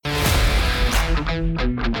You're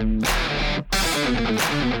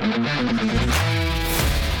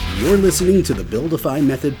listening to the Buildify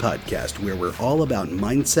Method podcast, where we're all about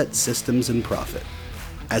mindset, systems, and profit.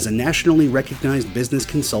 As a nationally recognized business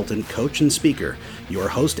consultant, coach, and speaker, your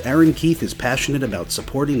host Aaron Keith is passionate about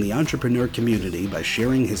supporting the entrepreneur community by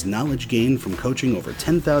sharing his knowledge gained from coaching over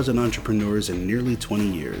 10,000 entrepreneurs in nearly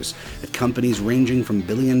 20 years at companies ranging from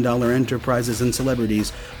billion-dollar enterprises and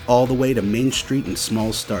celebrities all the way to Main Street and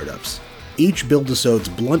small startups. Each Build-A-Sode's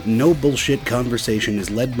blunt, no-bullshit conversation is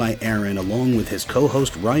led by Aaron along with his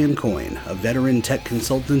co-host Ryan Coyne, a veteran tech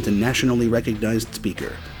consultant and nationally recognized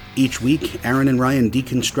speaker. Each week, Aaron and Ryan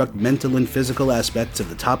deconstruct mental and physical aspects of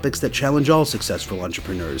the topics that challenge all successful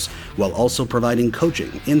entrepreneurs, while also providing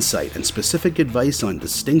coaching, insight, and specific advice on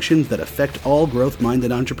distinctions that affect all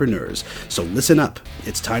growth-minded entrepreneurs. So listen up.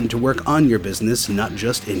 It's time to work on your business, not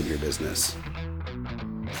just in your business.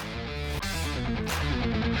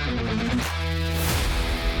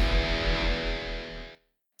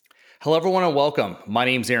 Hello, everyone, and welcome. My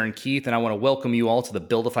name's Aaron Keith, and I want to welcome you all to the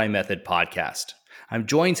Buildify Method podcast. I'm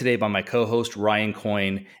joined today by my co-host, Ryan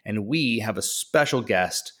Coyne, and we have a special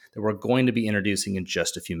guest that we're going to be introducing in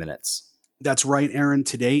just a few minutes. That's right, Aaron.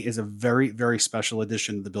 Today is a very, very special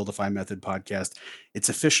edition of the Buildify Method podcast. It's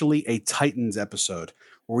officially a Titans episode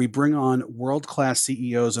where we bring on world-class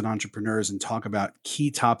CEOs and entrepreneurs and talk about key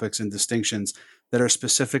topics and distinctions that are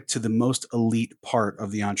specific to the most elite part of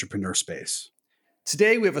the entrepreneur space.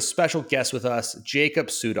 Today, we have a special guest with us, Jacob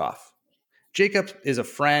Sudhoff. Jacob is a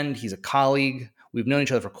friend. He's a colleague. We've known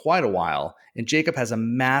each other for quite a while, and Jacob has a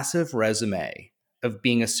massive resume of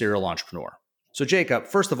being a serial entrepreneur. So Jacob,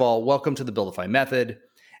 first of all, welcome to the Buildify Method,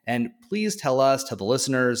 and please tell the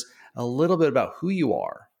listeners, a little bit about who you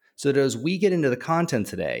are, so that as we get into the content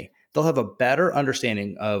today, they'll have a better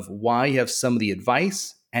understanding of why you have some of the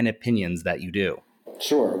advice and opinions that you do.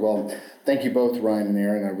 Sure. Well, thank you both, Ryan and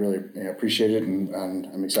Aaron. I really appreciate it, and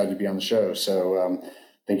I'm excited to be on the show. So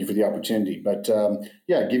thank you for the opportunity. But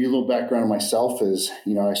give you a little background on myself.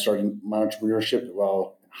 I started my entrepreneurship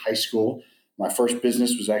while in high school. My first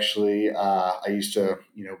business was actually I used to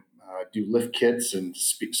do lift kits and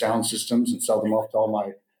sound systems and sell them off to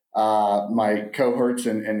all my cohorts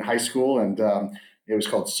in high school, and it was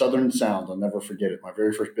called Southern Sound. I'll never forget it. My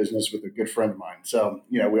very first business with a good friend of mine. So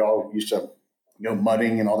we all used to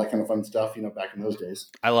mudding and all that kind of fun stuff, back in those days.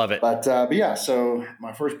 I love it. But yeah, so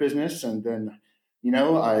my first business, and then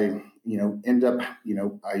I end up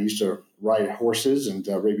I used to ride horses and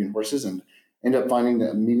Arabian horses, and end up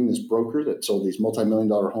meeting this broker that sold these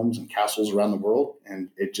multi-million-dollar homes and castles around the world, and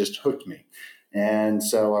it just hooked me. And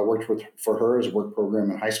so I worked for her as a work program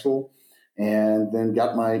in high school, and then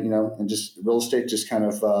got my and just real estate just kind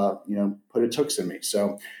of put its hooks in me.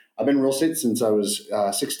 So I've been in real estate since I was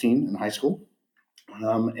 16 in high school,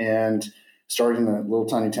 and started in a little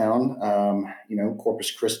tiny town, Corpus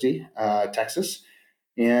Christi, Texas.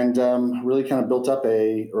 And really kind of built up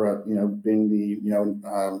being one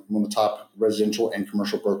of the top residential and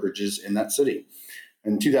commercial brokerages in that city.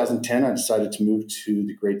 In 2010, I decided to move to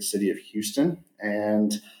the great city of Houston,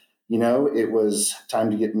 and it was time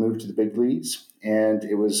to get moved to the big leagues. And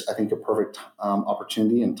it was, I think, a perfect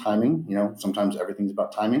opportunity and timing. Sometimes everything's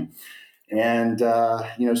about timing, and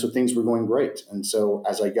so things were going great. And so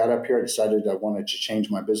as I got up here, I decided I wanted to change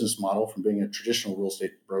my business model from being a traditional real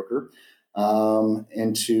estate broker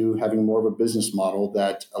into having more of a business model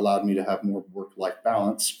that allowed me to have more work-life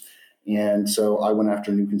balance. And so I went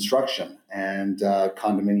after new construction and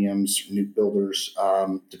condominiums, new builders,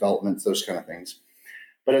 developments, those kind of things.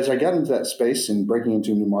 But as I got into that space and breaking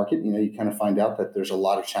into a new market, you kind of find out that there's a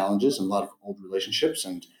lot of challenges and a lot of old relationships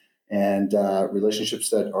and relationships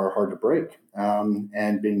that are hard to break.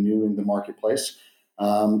 And being new in the marketplace,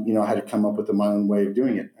 I had to come up with my own way of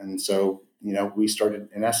doing it. And so we started,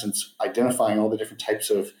 in essence, identifying all the different types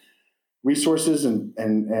of resources and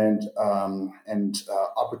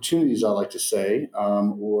opportunities, I like to say,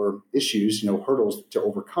 or issues, hurdles to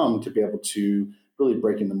overcome to be able to really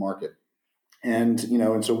break in the market. And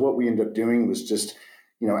so what we ended up doing was just,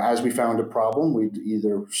 as we found a problem, we'd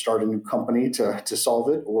either start a new company to solve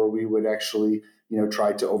it, or we would actually,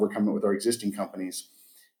 try to overcome it with our existing companies.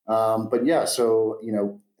 But yeah, so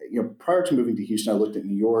prior to moving to Houston, I looked at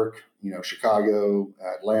New York, Chicago,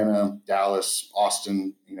 Atlanta, Dallas,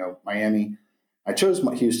 Austin, Miami. I chose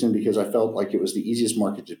Houston because I felt like it was the easiest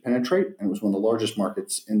market to penetrate, and it was one of the largest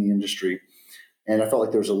markets in the industry. And I felt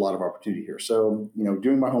like there was a lot of opportunity here. So,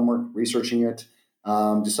 doing my homework, researching it,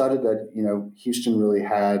 decided that, Houston really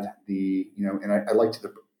had and I liked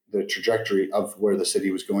the trajectory of where the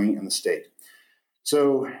city was going in the state.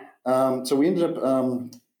 So we ended up,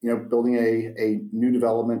 building a new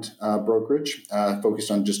development brokerage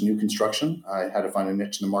focused on just new construction. I had to find a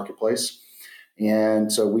niche in the marketplace.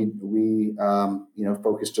 And so we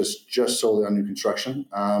focused just solely on new construction,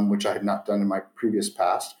 which I had not done in my previous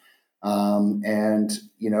past. And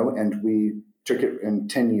we took it in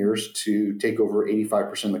 10 years to take over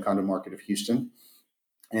 85% of the condo market of Houston.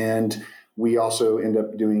 And we also end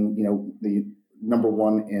up doing, the number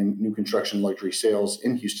one in new construction luxury sales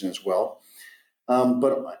in Houston as well.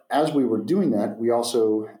 But as we were doing that, we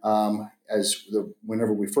also,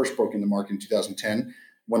 whenever we first broke in the market in 2010,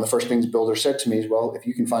 one of the first things builders said to me is, well, if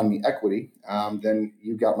you can find me equity, then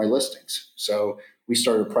you got my listings. So we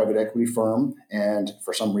started a private equity firm, and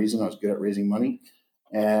for some reason I was good at raising money.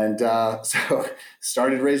 And so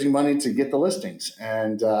started raising money to get the listings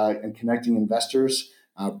and connecting investors,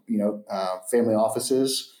 family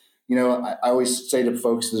offices. I always say to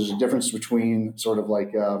folks, there's a difference between sort of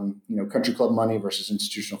like, country club money versus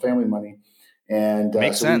institutional family money. And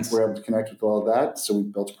Makes sense. We were able to connect with all of that. So we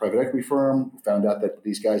built a private equity firm. We found out that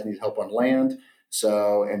these guys need help on land,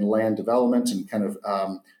 and land development, and kind of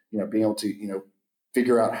being able to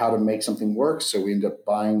figure out how to make something work. So we ended up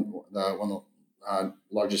buying one of the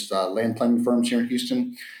largest land planning firms here in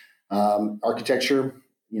Houston. Architecture,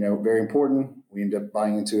 very important. We ended up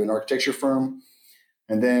buying into an architecture firm,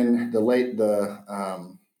 and then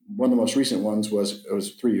one of the most recent ones was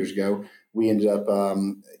 3 years ago. We ended up,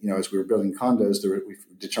 as we were building condos, we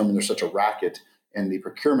determined there's such a racket in the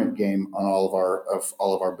procurement game on all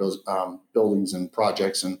of our buildings and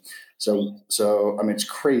projects, and so it's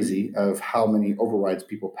crazy of how many overrides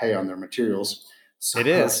people pay on their materials. So, it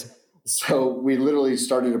is. So we literally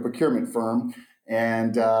started a procurement firm,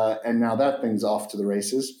 and now that thing's off to the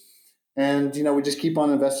races. And we just keep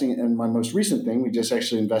on investing. In my most recent thing, we just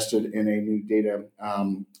actually invested in a new data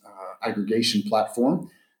aggregation platform.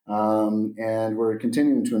 And we're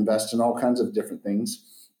continuing to invest in all kinds of different things,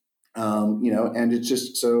 and it's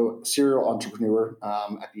just so serial entrepreneur,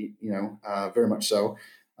 very much so.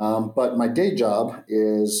 But my day job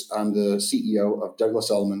is I'm the CEO of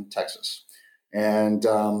Douglas Elliman, Texas. And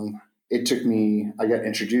it took me, I got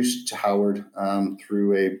introduced to Howard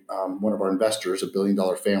through one of our investors, a $1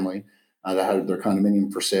 billion family that had their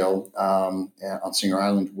condominium for sale on Singer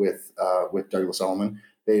Island with Douglas Elliman.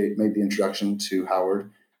 They made the introduction to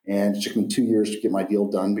Howard. And it took me 2 years to get my deal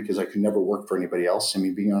done because I could never work for anybody else. I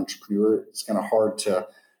mean, being an entrepreneur, it's kind of hard to,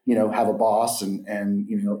 have a boss and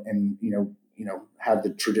have the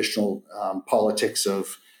traditional politics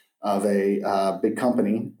of a big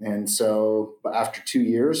company. And so, but after 2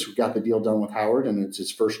 years, we got the deal done with Howard, and it's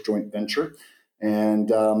his first joint venture. And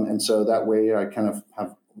so that way, I kind of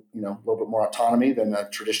have a little bit more autonomy than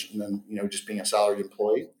just being a salaried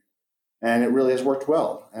employee. And it really has worked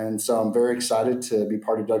well. And so I'm very excited to be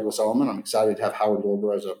part of Douglas Elliman. I'm excited to have Howard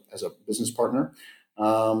Lorber as a business partner.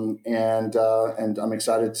 And I'm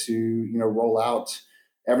excited to, roll out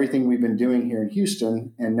everything we've been doing here in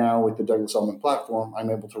Houston. And now with the Douglas Elliman platform,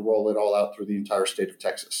 I'm able to roll it all out through the entire state of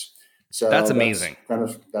Texas. So that's amazing.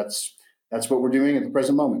 That's what we're doing at the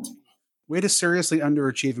present moment. Way to seriously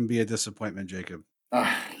underachieve and be a disappointment, Jacob.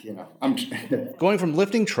 I'm going from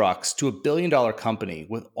lifting trucks to $1 billion company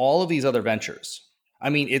with all of these other ventures. I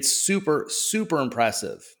mean, it's super, super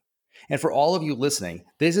impressive. And for all of you listening,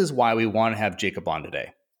 this is why we want to have Jacob on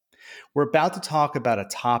today. We're about to talk about a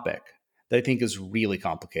topic that I think is really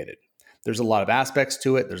complicated. There's a lot of aspects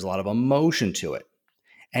to it. There's a lot of emotion to it.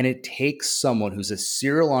 And it takes someone who's a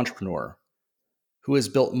serial entrepreneur who has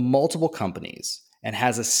built multiple companies and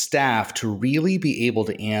has a staff to really be able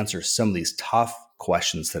to answer some of these tough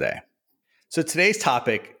questions today. So today's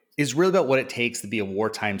topic is really about what it takes to be a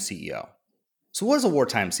wartime CEO. So what is a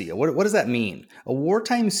wartime CEO? What does that mean? A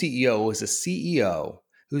wartime CEO is a CEO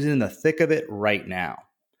who's in the thick of it right now.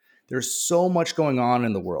 There's so much going on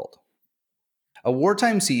in the world. A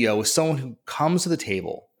wartime CEO is someone who comes to the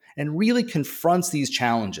table and really confronts these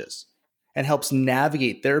challenges and helps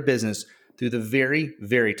navigate their business through the very,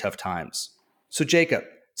 very tough times. So Jacob,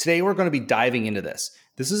 today we're going to be diving into this.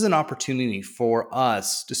 This is an opportunity for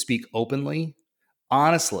us to speak openly,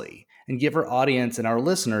 honestly, and give our audience and our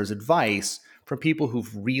listeners advice from people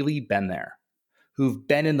who've really been there, who've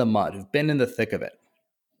been in the mud, who've been in the thick of it,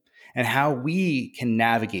 and how we can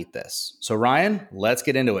navigate this. So Ryan, let's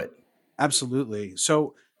get into it. Absolutely.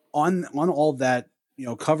 So on all that,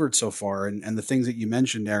 covered so far and the things that you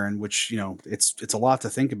mentioned, Aaron, which, it's a lot to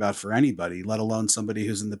think about for anybody, let alone somebody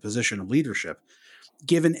who's in the position of leadership.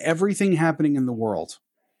 Given everything happening in the world,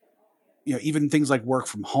 even things like work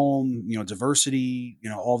from home, diversity,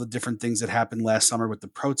 all the different things that happened last summer with the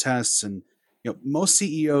protests, and most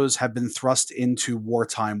CEOs have been thrust into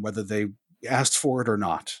wartime, whether they asked for it or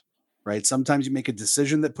not, right? Sometimes you make a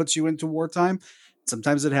decision that puts you into wartime.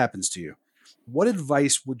 Sometimes it happens to you. What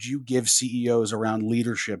advice would you give CEOs around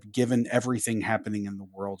leadership, given everything happening in the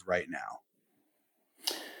world right now?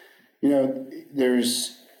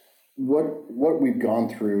 There's what we've gone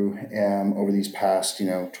through over these past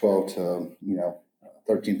 12 to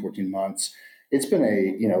 13, 14 months. It's been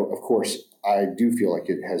of course, I do feel like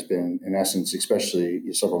it has been, in essence, especially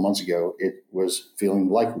several months ago, it was feeling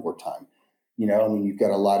like wartime. You've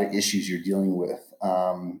got a lot of issues you're dealing with,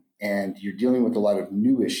 and you're dealing with a lot of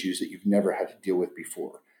new issues that you've never had to deal with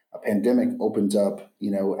before. A pandemic opens up,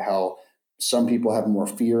 how some people have more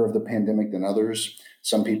fear of the pandemic than others.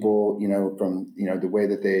 Some people, from the way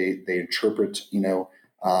that they interpret,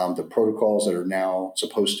 the protocols that are now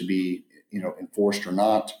supposed to be, enforced or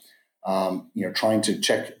not. Trying to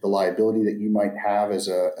check the liability that you might have as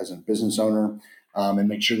a business owner, and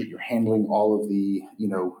make sure that you're handling all of the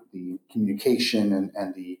the communication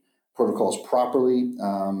and the protocols properly.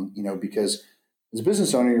 Because as a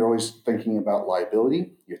business owner, you're always thinking about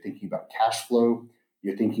liability. You're thinking about cash flow.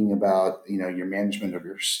 You're thinking about your management of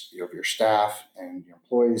your staff and your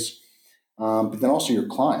employees, but then also your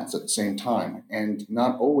clients at the same time. And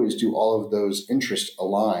not always do all of those interests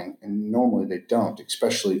align, and normally they don't,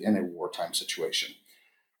 especially in a wartime situation.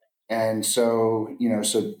 And so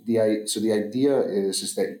the idea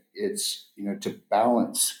is that it's to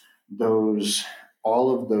balance those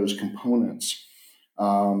all of those components,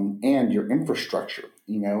 and your infrastructure.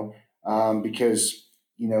 Because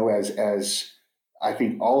as I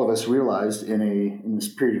think all of us realized in this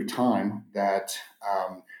period of time that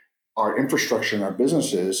our infrastructure and our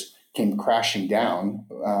businesses came crashing down,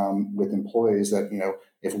 with employees that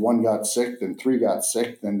if one got sick, then three got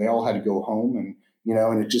sick, then they all had to go home, and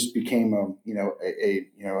it just became a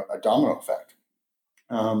domino effect.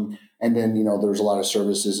 And then there's a lot of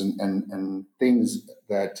services and things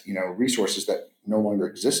that resources that no longer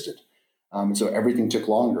existed. And so everything took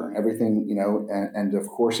longer, and everything, and of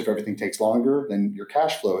course, if everything takes longer, then your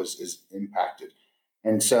cash flow is impacted.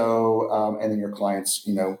 And so, and then your clients,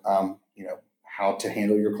 how to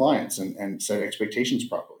handle your clients and set expectations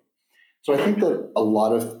properly. So I think that a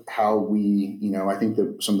lot of how we, I think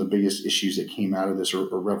that some of the biggest issues that came out of this, or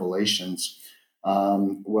revelations,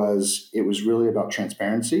 it was really about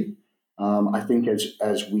transparency. I think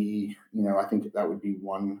as we, I think that would be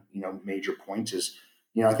one, major point is,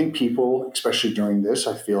 I think people, especially during this,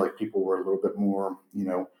 I feel like people were a little bit more,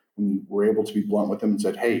 when you were able to be blunt with them and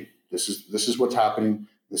said, hey, this is what's happening.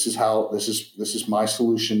 This is my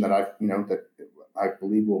solution that that I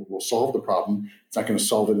believe will solve the problem. It's not going to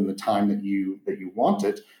solve it in the time that you want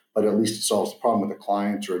it, but at least it solves the problem with a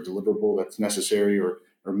client or a deliverable that's necessary, or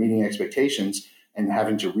meeting expectations and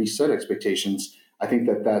having to reset expectations. I think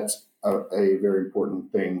that that's a very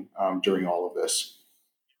important thing during all of this.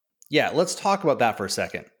 Yeah, let's talk about that for a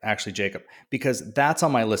second, actually, Jacob, because that's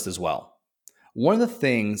on my list as well. One of the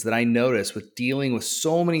things that I noticed with dealing with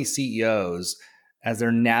so many CEOs as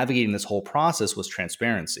they're navigating this whole process was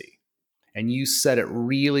transparency. And you said it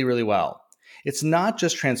really, really well. It's not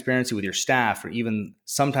just transparency with your staff or even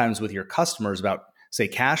sometimes with your customers about, say,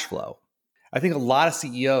 cash flow. I think a lot of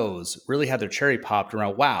CEOs really have their cherry popped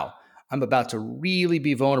around, wow, I'm about to really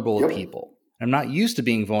be vulnerable with people. I'm not used to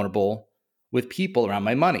being vulnerable with people around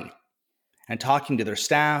my money and talking to their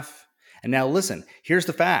staff. And now listen, here's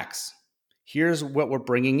the facts. Here's what we're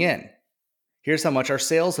bringing in. Here's how much our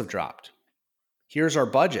sales have dropped. Here's our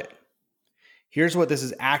budget. Here's what this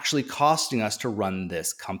is actually costing us to run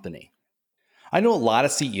this company. I know a lot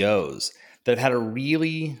of CEOs that have had a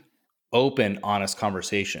really open, honest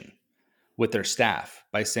conversation with their staff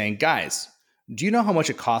by saying, guys, do you know how much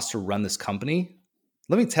it costs to run this company?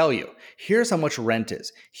 Let me tell you, here's how much rent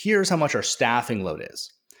is. Here's how much our staffing load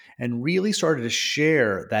is. And really started to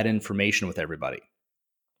share that information with everybody.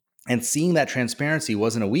 And seeing that transparency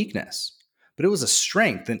wasn't a weakness, but it was a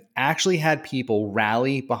strength, and actually had people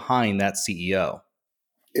rally behind that CEO.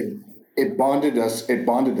 It bonded us. It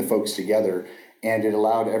bonded the folks together, and it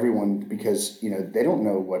allowed everyone, because they don't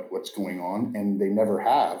know what's going on, and they never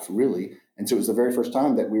have really. And so it was the very first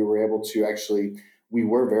time that we were able to actually. We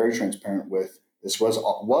were very transparent with this. Was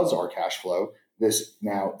our cash flow. This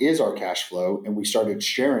now is our cash flow, and we started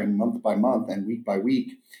sharing month by month and week by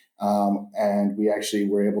week, and we actually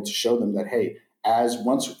were able to show them that, hey,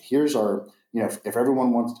 here's our, if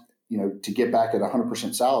everyone wants, to get back at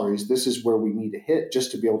 100% salaries, this is where we need to hit just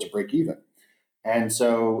to be able to break even. And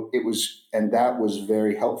so that was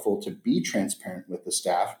very helpful to be transparent with the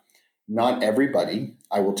staff. Not everybody,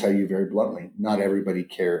 I will tell you very bluntly, not everybody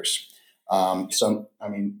cares.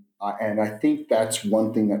 And I think that's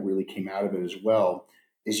one thing that really came out of it as well,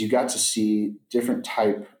 is you got to see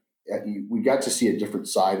we got to see a different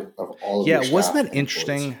side of all of your Wasn't staff that and employees.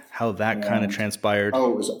 interesting how that kind of And transpired?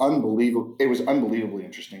 oh, it was unbelievable. It was unbelievably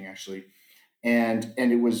interesting, actually. And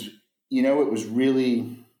it was, it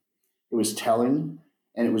was telling,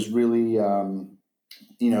 and it was really,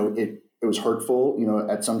 it was hurtful,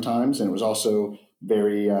 at some times, and it was also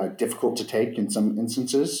very difficult to take in some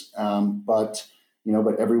instances. But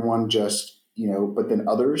everyone just, but then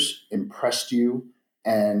others impressed you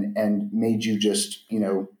and made you just,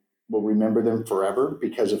 will remember them forever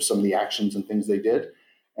because of some of the actions and things they did.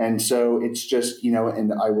 And so it's just,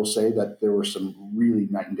 and I will say that there were some really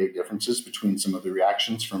night and day differences between some of the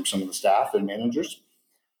reactions from some of the staff and managers.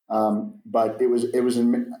 But at the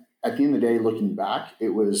end of the day, looking back,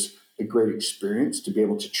 it was a great experience to be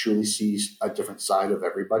able to truly see a different side of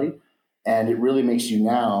everybody. And it really makes you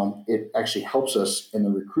now, it actually helps us in the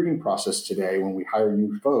recruiting process today when we hire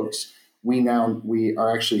new folks. We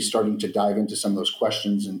are actually starting to dive into some of those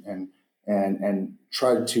questions and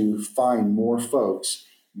try to find more folks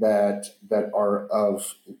that are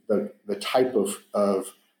of the type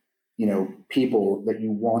of people that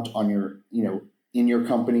you want on your, in your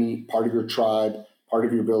company, part of your tribe, part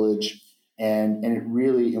of your village. And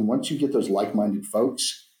once you get those like-minded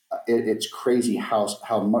folks, it's crazy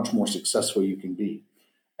how much more successful you can be.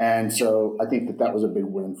 And so I think that was a big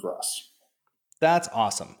win for us. That's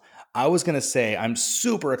awesome. I was going to say, I'm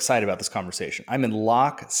super excited about this conversation. I'm in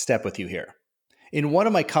lockstep with you here. In one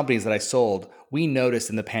of my companies that I sold, we noticed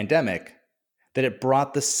in the pandemic that it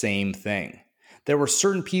brought the same thing. There were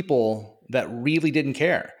certain people that really didn't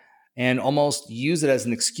care and almost use it as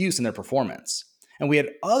an excuse in their performance. And we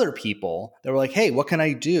had other people that were like, hey, what can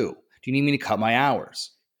I do? Do you need me to cut my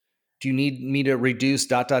hours? Do you need me to reduce ...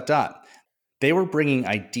 They were bringing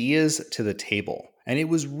ideas to the table. And it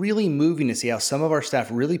was really moving to see how some of our staff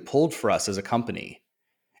really pulled for us as a company.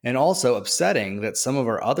 And also upsetting that some of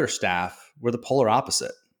our other staff were the polar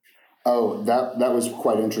opposite. Oh, that was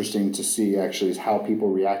quite interesting to see, actually, is how people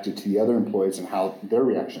reacted to the other employees and how their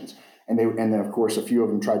reactions. And then of course a few of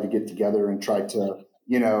them tried to get together and tried to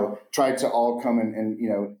all come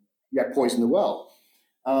and poison the well.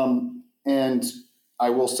 And I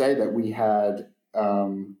will say that we had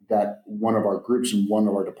that one of our groups in one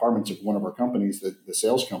of our departments of one of our companies, the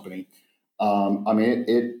sales company.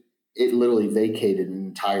 It literally vacated an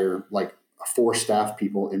entire 4 staff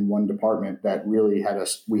people in one department that really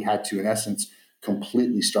we had to, in essence,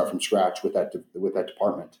 completely start from scratch with that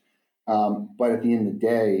department. But at the end of the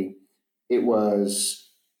day,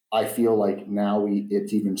 I feel like now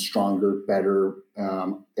it's even stronger, better.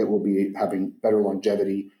 It will be having better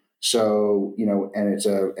longevity. So,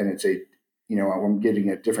 I'm getting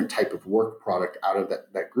a different type of work product out of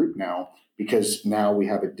that group now, because now we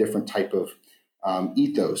have a different type of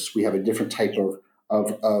ethos. We have a different type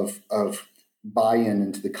of buy-in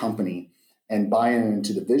into the company and buy-in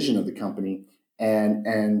into the vision of the company. And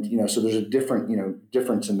so there's a different,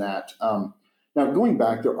 difference in that. Now, going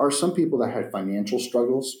back, there are some people that had financial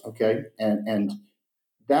struggles. Okay. And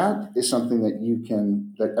that is something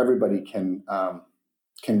that everybody can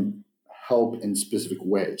help in specific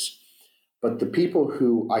ways. But the people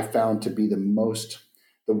who I found to be the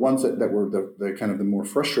ones that were the kind of the more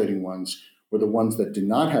frustrating ones were the ones that did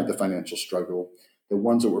not have the financial struggle, the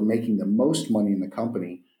ones that were making the most money in the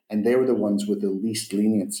company, and they were the ones with the least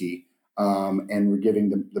leniency, and were giving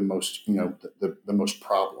the most, the most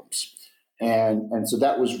problems. And so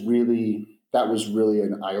that was really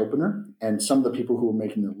an eye opener. And some of the people who were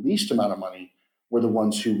making the least amount of money were the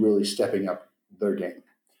ones who really stepping up their game.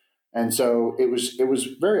 And so it was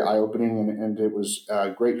very eye opening, and it was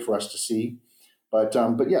great for us to see. But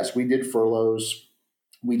yes, we did furloughs,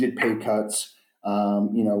 we did pay cuts,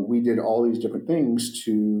 we did all these different things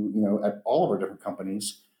to at all of our different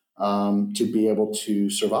companies to be able to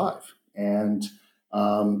survive. And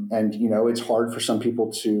it's hard for some people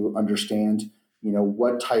to understand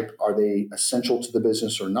what type, are they essential to the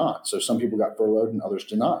business or not. So some people got furloughed and others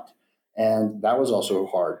did not. And that was also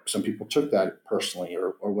hard. Some people took that personally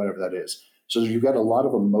or whatever that is. So you've got a lot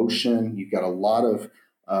of emotion. You've got a lot of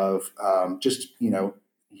just,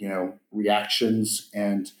 reactions.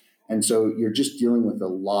 And so you're just dealing with a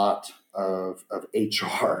lot of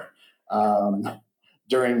HR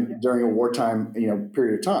during a wartime,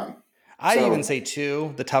 period of time. I'd even say,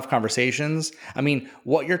 too, the tough conversations. I mean,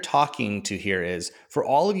 what you're talking to here is, for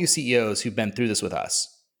all of you CEOs who've been through this with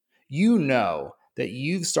us, that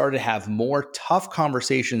you've started to have more tough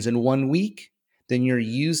conversations in 1 week than you're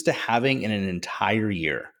used to having in an entire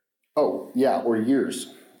year. Oh, yeah, or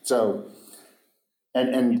years. So,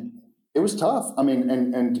 and it was tough. I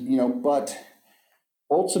mean, but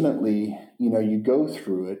ultimately, you go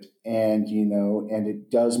through it and, and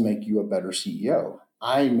it does make you a better CEO.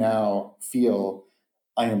 I now feel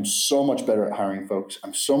I am so much better at hiring folks.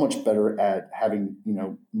 I'm so much better at having,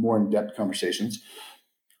 more in-depth conversations.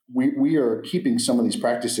 We are keeping some of these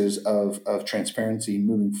practices of transparency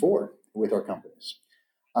moving forward with our companies.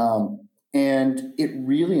 And it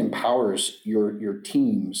really empowers your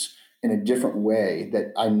teams in a different way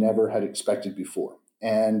that I never had expected before.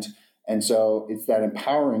 And so it's that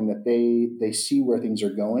empowering that they see where things are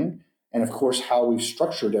going. And of course, how we've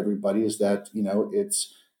structured everybody is that,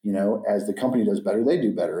 it's, as the company does better, they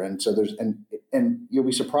do better. And so and you'll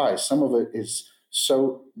be surprised. Some of it is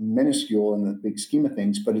so minuscule in the big scheme of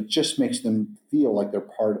things, but it just makes them feel like they're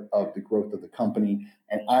part of the growth of the company.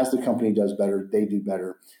 And as the company does better, they do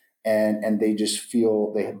better. And they just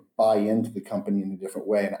feel they buy into the company in a different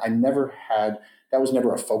way. And that was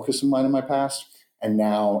never a focus of mine in my past. And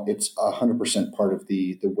now it's 100% part of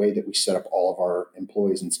the way that we set up all of our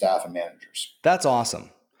employees and staff and managers. That's awesome.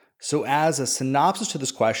 So as a synopsis to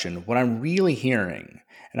this question, what I'm really hearing,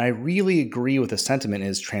 and I really agree with the sentiment,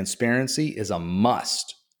 is transparency is a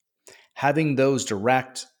must. Having those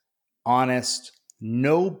direct, honest,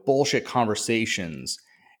 no bullshit conversations,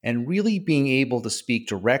 and really being able to speak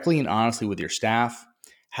directly and honestly with your staff,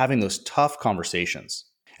 having those tough conversations.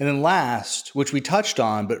 And then last, which we touched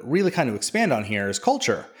on, but really kind of expand on here, is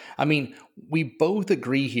culture. I mean, we both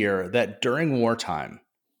agree here that during wartime,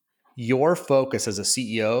 your focus as a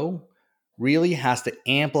CEO really has to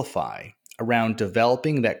amplify around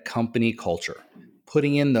developing that company culture,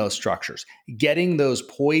 putting in those structures, getting those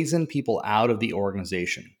poison people out of the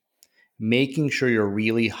organization. Making sure you're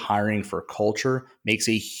really hiring for culture makes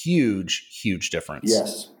a huge, huge difference.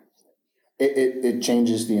 Yes. It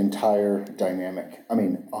changes the entire dynamic. I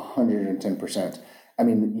mean, 110%. I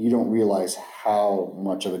mean, you don't realize how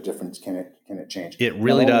much of a difference can it change. It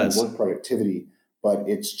really does. Work productivity, but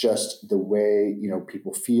it's just the way,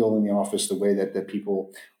 people feel in the office, the way that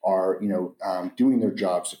people are, doing their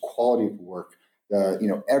jobs, the quality of work,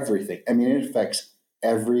 everything. I mean, it affects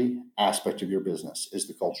every aspect of your business is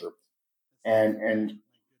the culture. And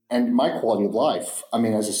my quality of life, I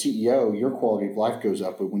mean, as a CEO, your quality of life goes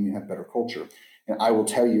up when you have better culture. And I will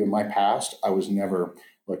tell you, in my past, I was never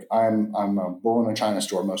I'm a bull in a China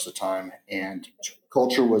store most of the time, and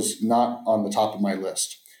culture was not on the top of my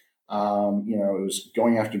list. It was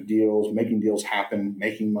going after deals, making deals happen,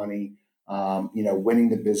 making money, winning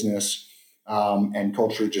the business, and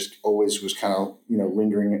culture just always was kind of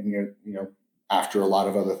lingering, after a lot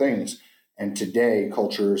of other things. And today,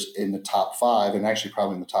 culture's in the top 5 and actually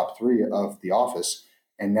probably in the top 3 of the office.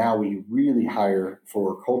 And now we really hire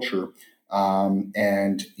for culture.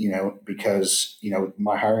 Because,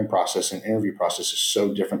 my hiring process and interview process is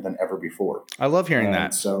so different than ever before. I love hearing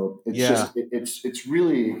that. So it's it's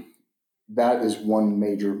really, that is one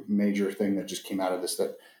major thing that just came out of this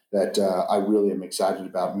that I really am excited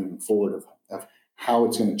about moving forward of how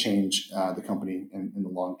it's going to change the company in the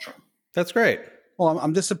long term. That's great. Well,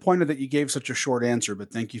 I'm disappointed that you gave such a short answer,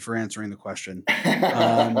 but thank you for answering the question.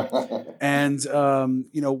 What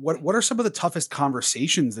are some of the toughest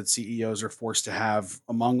conversations that CEOs are forced to have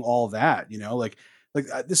among all that?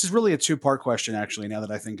 This is really a 2-part question, actually, now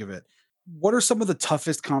that I think of it. What are some of the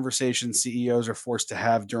toughest conversations CEOs are forced to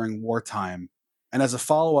have during wartime? And as a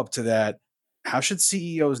follow-up to that, how should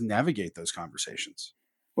CEOs navigate those conversations?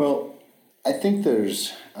 Well, I think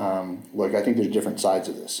there's different sides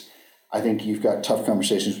of this. I think you've got tough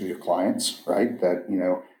conversations with your clients, right? That,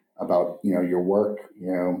 about, your work,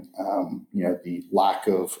 the lack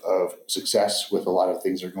of success with a lot of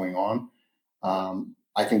things that are going on.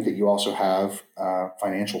 I think that you also have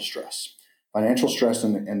financial stress. Financial stress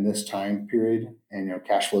in this time period, and,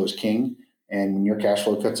 cash flow is king. And when your cash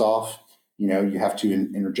flow cuts off, you have to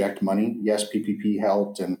interject money. Yes, PPP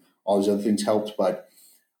helped and all these other things helped, but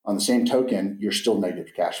on the same token, you're still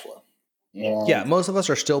negative cash flow. And most of us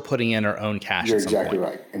are still putting in our own cash. You're exactly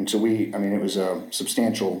right. And so it was a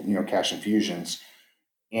substantial, cash infusions.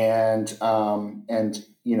 And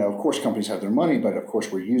of course, companies have their money, but of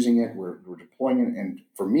course we're using it, we're deploying it. And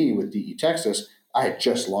for me with DE Texas, I had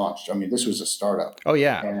just launched. I mean, this was a startup. Oh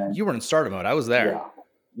yeah. And you were in startup mode. I was there.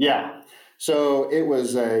 Yeah. So it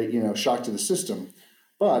was a, shock to the system.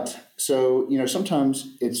 But so,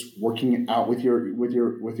 sometimes it's working out with your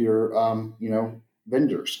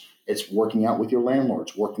vendors. It's working out with your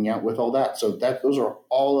landlords, working out with all that. So those are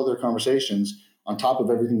all other conversations on top of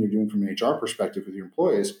everything you're doing from an HR perspective with your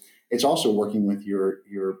employees. It's also working with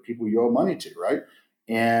your people you owe money to, right?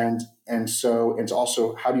 And so it's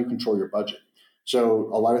also, how do you control your budget? So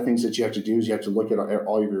a lot of things that you have to do is you have to look at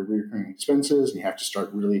all of your recurring expenses, and you have to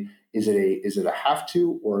start really Is it a have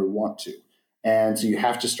to or a want to? And so you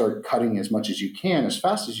have to start cutting as much as you can, as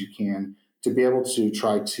fast as you can, to be able to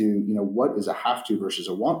try to, what is a have to versus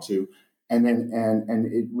a want to. And then, and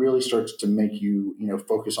it really starts to make you,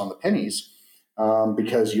 focus on the pennies,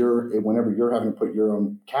 because whenever you're having to put your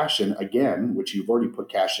own cash in again, which you've already put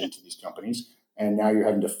cash into these companies, and now you're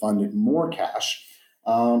having to fund more cash.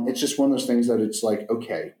 It's just one of those things that it's like,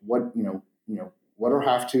 okay, what are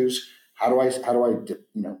have tos? How do I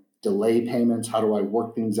delay payments? How do I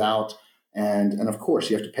work things out? And of course,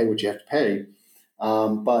 you have to pay what you have to pay.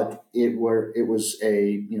 But it was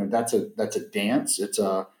that's a dance. It's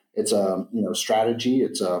a strategy.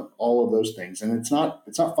 It's all of those things, and it's not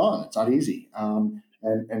fun. It's not easy.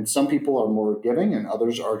 And some people are more giving, and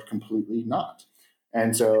others are completely not.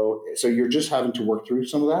 And so you're just having to work through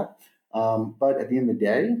some of that. But at the end of the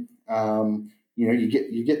day,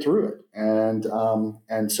 you get through it,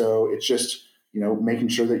 and so it's just making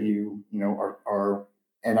sure that you are.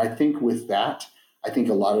 And I think with that, I think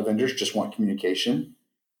a lot of vendors just want communication.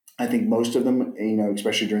 I think most of them,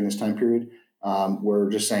 especially during this time period, were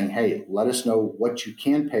just saying, "Hey, let us know what you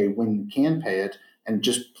can pay when you can pay it, and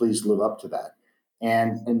just please live up to that."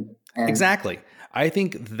 And exactly. I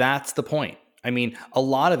think that's the point. I mean, a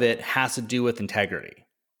lot of it has to do with integrity.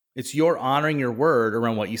 It's your honoring your word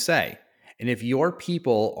around what you say. And if your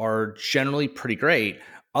people are generally pretty great,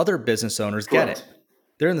 other business owners get it.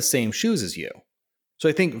 They're in the same shoes as you. So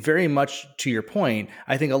I think very much to your point,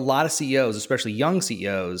 I think a lot of CEOs, especially young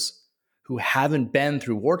CEOs who haven't been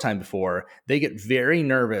through wartime before, they get very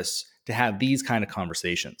nervous to have these kind of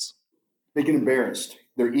conversations. They get embarrassed.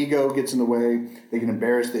 Their ego gets in the way. They get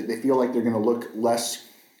embarrassed. They feel like they're going to look less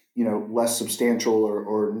substantial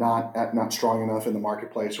or not strong enough in the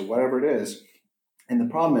marketplace or whatever it is. And the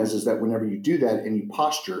problem is that whenever you do that and you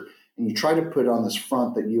posture and you try to put on this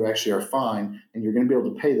front that you actually are fine and you're going to be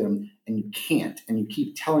able to pay them, and you can't, and you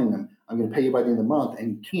keep telling them, "I'm going to pay you by the end of the month,"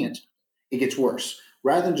 and you can't, it gets worse.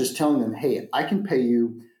 Rather than just telling them, "Hey, I can pay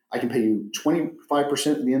you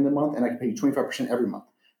 25% at the end of the month, and I can pay you 25% every month."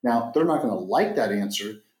 Now, they're not going to like that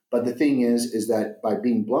answer, but the thing is that by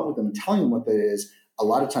being blunt with them and telling them what that is, a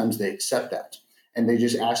lot of times they accept that, and they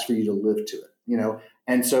just ask for you to live to it,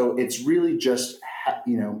 And so it's really just,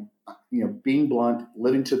 being blunt,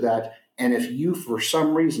 living to that. And if you, for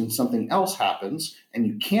some reason, something else happens and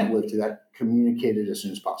you can't live to that, communicate it as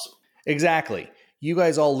soon as possible. Exactly. You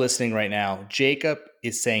guys all listening right now, Jacob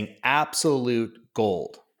is saying absolute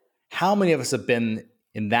gold. How many of us have been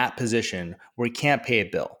in that position where we can't pay a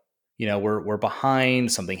bill? We're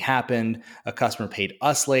behind, something happened, a customer paid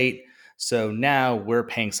us late, so now we're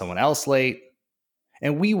paying someone else late,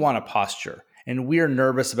 and we want a posture, and we're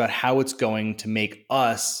nervous about how it's going to make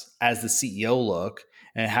us as the CEO look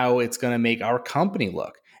and how it's going to make our company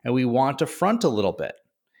look, and we want to front a little bit.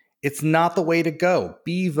 It's not the way to go.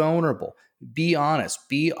 Be vulnerable, be honest,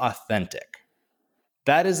 be authentic.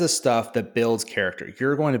 That is the stuff that builds character.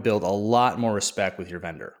 You're going to build a lot more respect with your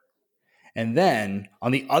vendor. And then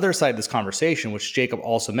on the other side of this conversation, which Jacob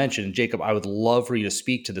also mentioned, and Jacob, I would love for you to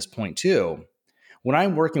speak to this point too. When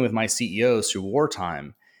I'm working with my CEOs through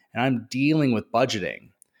wartime and I'm dealing with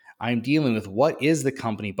budgeting, I'm dealing with what is the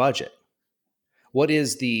company budget? What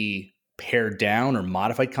is the pared down or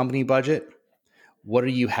modified company budget? What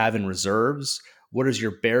do you have in reserves? What does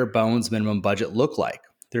your bare bones minimum budget look like?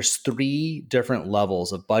 There's 3 different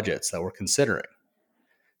levels of budgets that we're considering.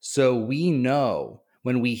 So we know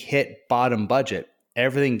when we hit bottom budget,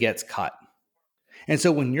 everything gets cut. And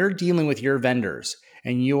so when you're dealing with your vendors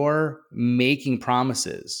and you're making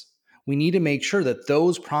promises, we need to make sure that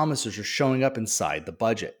those promises are showing up inside the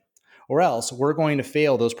budget, or else we're going to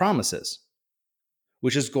fail those promises,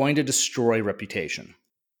 which is going to destroy reputation.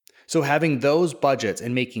 So having those budgets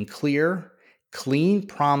and making clear, clean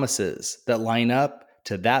promises that line up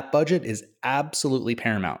to that budget is absolutely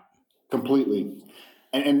paramount. Completely.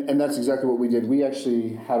 And that's exactly what we did. We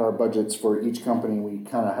actually had our budgets for each company. We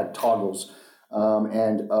kind of had toggles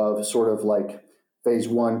and of sort of like phase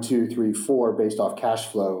 1, 2, 3, 4 based off cash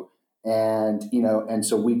flow. And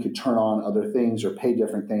so we could turn on other things or pay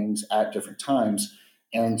different things at different times.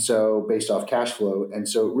 And so based off cash flow. And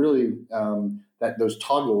so really that those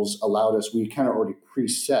toggles allowed us, we kind of already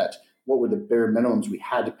preset what were the bare minimums we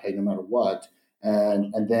had to pay no matter what.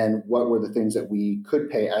 And then what were the things that we could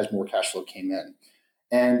pay as more cash flow came in.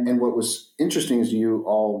 And what was interesting is you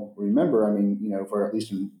all remember, for at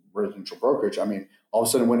least in residential brokerage, all of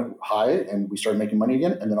a sudden it went high and we started making money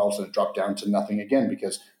again. And then all of a sudden it dropped down to nothing again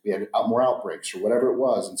because we had more outbreaks or whatever it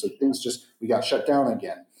was. And so we got shut down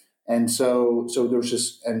again. And so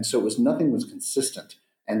it was nothing was consistent.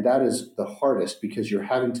 And that is the hardest because you're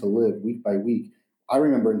having to live week by week. I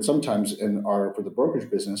remember, and sometimes for the brokerage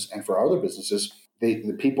business and for our other businesses,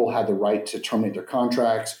 the people had the right to terminate their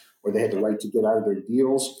contracts, or they had the right to get out of their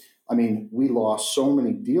deals. I mean, we lost so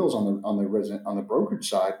many deals on the brokerage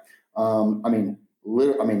side. I mean,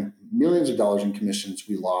 millions of dollars in commissions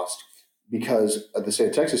we lost because the state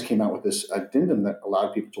of Texas came out with this addendum that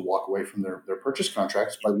allowed people to walk away from their purchase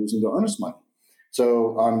contracts by losing their earnest money.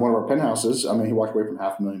 So on one of our penthouses, I mean, he walked away from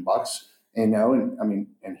 $500,000,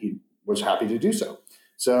 and he was happy to do so.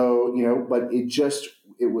 So, but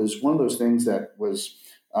it was one of those things that was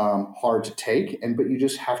hard to take, but you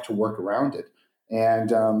just have to work around it.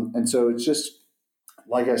 And so it's just,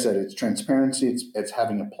 like I said, it's transparency. It's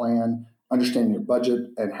having a plan, understanding your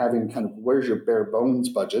budget, and having kind of where's your bare bones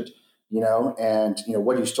budget, and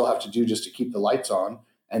what do you still have to do just to keep the lights on,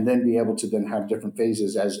 and then be able to then have different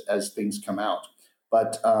phases as things come out.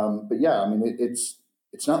 But yeah, I mean,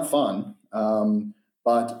 it's not fun,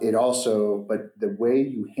 but the way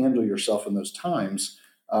you handle yourself in those times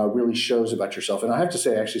really shows about yourself. And I have to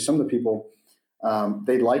say, actually, some of the people,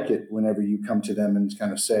 they like it whenever you come to them and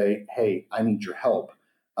kind of say, "Hey, I need your help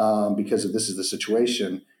because of this is the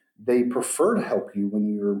situation." They prefer to help you when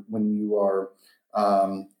you are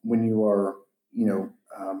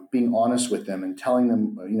being honest with them and telling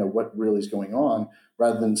them what really is going on,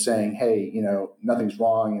 rather than saying, "Hey, nothing's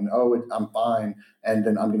wrong," and I'm fine, and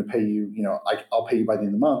then I'm going to pay you. I'll pay you by the end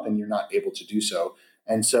of the month, and you're not able to do so.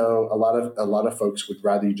 And so a lot of folks would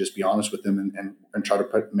rather you just be honest with them and try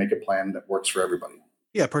to make a plan that works for everybody.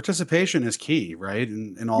 Yeah, participation is key, right?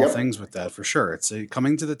 In all Yep. things with that, for sure.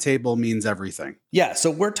 Coming to the table means everything. Yeah,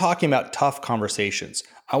 so we're talking about tough conversations.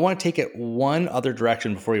 I want to take it one other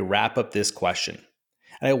direction before we wrap up this question.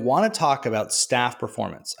 And I want to talk about staff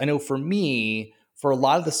performance. I know for me, for a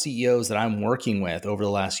lot of the CEOs that I'm working with over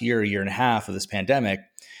the last year and a half of this pandemic,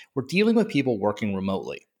 we're dealing with people working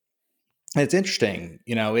remotely. And it's interesting,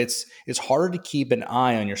 it's harder to keep an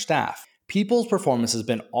eye on your staff. People's performance has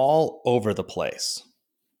been all over the place.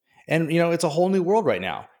 And, it's a whole new world right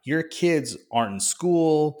now. Your kids aren't in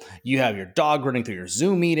school. You have your dog running through your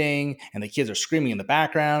Zoom meeting, and the kids are screaming in the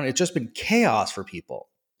background. It's just been chaos for people.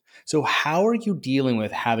 So how are you dealing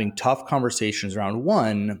with having tough conversations around,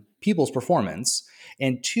 one, people's performance,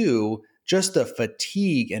 and two, just the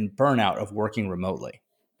fatigue and burnout of working remotely?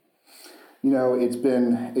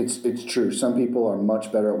 It's true. Some people are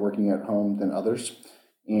much better at working at home than others.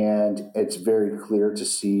 And it's very clear to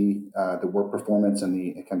see the work performance and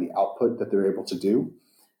the kind of the output that they're able to do.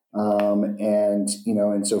 And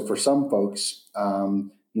so for some folks,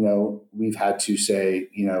 we've had to say,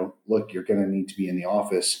 look, you're going to need to be in the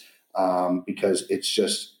office because it's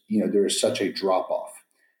just, there is such a drop off.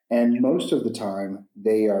 And most of the time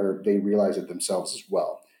they realize it themselves as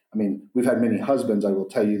well. I mean, we've had many husbands, I will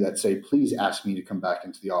tell you, that say, please ask me to come back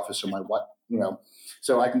into the office so my wife,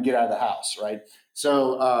 so I can get out of the house. Right.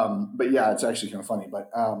 So, but yeah, it's actually kind of funny,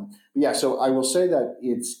 but yeah, so I will say that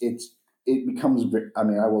it becomes,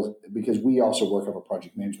 because we also work on a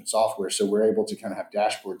project management software. So we're able to kind of have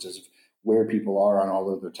dashboards as of where people are on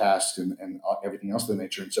all of their tasks and everything else of the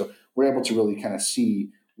nature. And so we're able to really kind of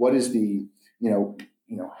see what is the,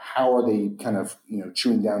 how are they kind of,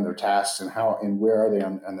 chewing down their tasks and where are they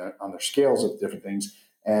on their scales of different things.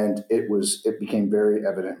 And it became very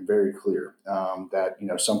evident and very clear that,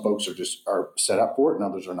 some folks are set up for it and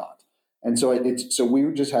others are not. And so so we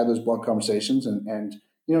just had those blunt conversations and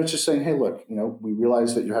it's just saying, hey, look, we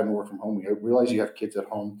realize that you're having to work from home. We realize you have kids at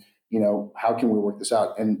home. How can we work this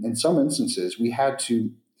out? And in some instances, we had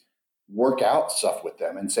to work out stuff with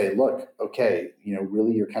them and say, look, okay,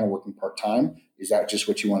 really you're kind of working part-time. Is that just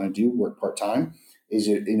what you want to do? Work part-time? Is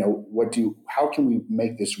it, how can we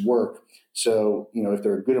make this work? So, if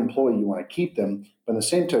they're a good employee, you want to keep them. But in the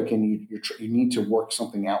same token, you need to work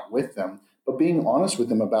something out with them, but being honest with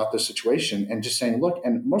them about the situation and just saying, look,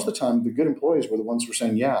 and most of the time the good employees were the ones who were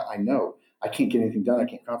saying, yeah, I know I can't get anything done. I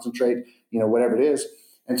can't concentrate, whatever it is.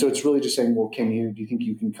 And so it's really just saying, well, do you think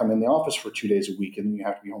you can come in the office for 2 days a week and then you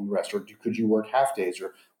have to be home the rest? Or could you work half days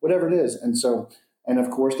or whatever it is? And so, and of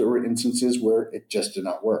course, there were instances where it just did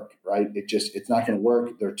not work, right? It's not going to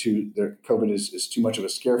work. COVID is too much of a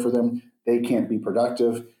scare for them. They can't be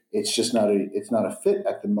productive. It's just not a fit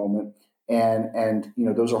at the moment. And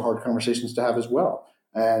those are hard conversations to have as well.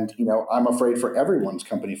 And, I'm afraid for everyone's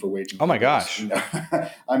company for wage. Oh my gosh.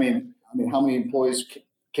 I mean, how many employees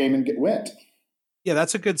came and went? Yeah,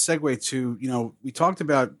 that's a good segue to, we talked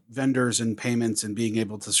about vendors and payments and being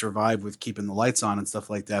able to survive with keeping the lights on and stuff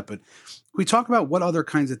like that. But we talk about what other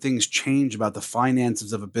kinds of things change about the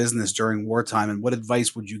finances of a business during wartime, and what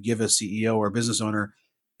advice would you give a CEO or a business owner,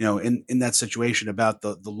 in that situation about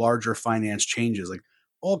the larger finance changes? Like,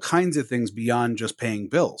 all kinds of things beyond just paying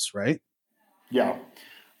bills, right? Yeah.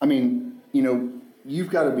 I mean, you've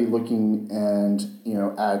got to be looking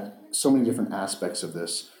at so many different aspects of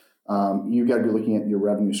this. You've got to be looking at your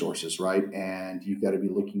revenue sources, right? And you've got to be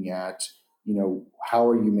looking at, how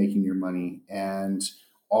are you making your money, and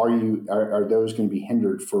are those going to be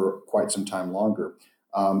hindered for quite some time longer?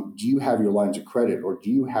 Do you have your lines of credit, or do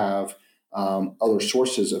you have other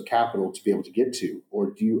sources of capital to be able to get to,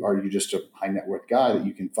 or are you just a high net worth guy that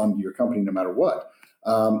you can fund your company no matter what?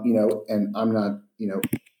 And I'm not,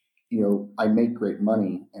 I make great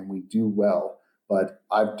money and we do well, but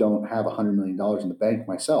I don't have $100 million in the bank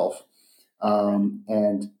myself.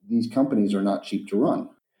 And these companies are not cheap to run.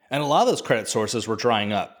 And a lot of those credit sources were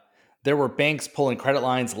drying up. There were banks pulling credit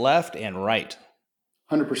lines left and right.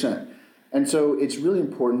 100%. And so it's really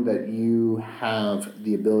important that you have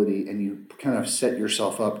the ability and you kind of set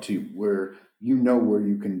yourself up to where where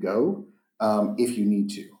you can go if you need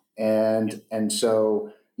to. And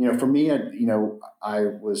so, for me, I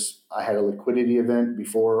had a liquidity event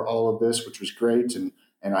before all of this, which was great. And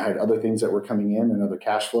I had other things that were coming in and other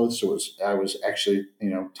cash flows. So I was actually,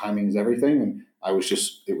 timing is everything. And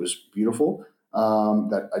it was beautiful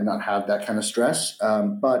that I not have that kind of stress.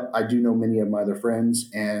 But I do know many of my other friends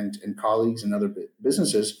and colleagues and other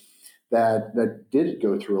businesses that did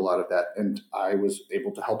go through a lot of that. And I was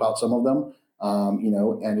able to help out some of them,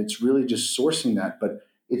 and it's really just sourcing that. But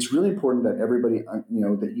it's really important that everybody,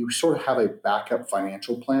 that you sort of have a backup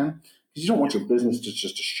financial plan, because you don't want your business to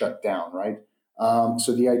shut down, right?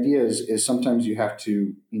 So the idea is sometimes you have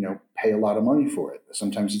to, pay a lot of money for it.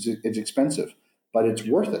 Sometimes it's expensive, but it's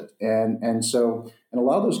worth it. And a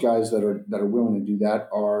lot of those guys that are willing to do that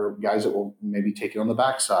are guys that will maybe take it on the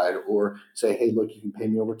backside or say, hey, look, you can pay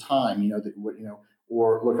me over time,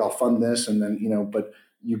 or look, I'll fund this. And then, but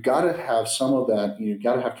you've got to have some of that. You've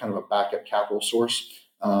got to have kind of a backup capital source.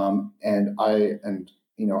 And I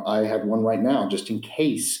have one right now just in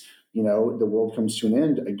case, the world comes to an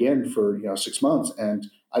end again for, 6 months, and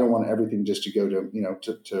I don't want everything just to go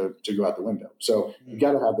to go out the window. So you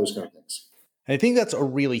got to have those kind of things. I think that's a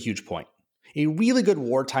really huge point. A really good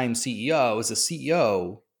wartime CEO is a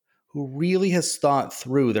CEO who really has thought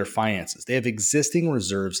through their finances. They have existing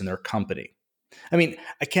reserves in their company. I mean,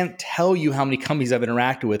 I can't tell you how many companies I've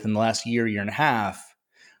interacted with in the last year and a half.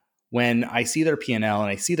 When I see their P&L and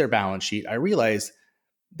I see their balance sheet, I realize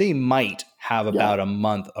they might have about a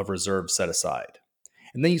month of reserves set aside.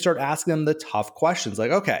 And then you start asking them the tough questions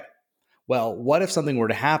like, okay, well, what if something were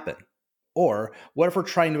to happen? Or what if we're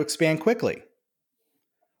trying to expand quickly?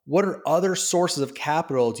 What are other sources of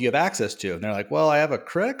capital do you have access to? And they're like, well, I have a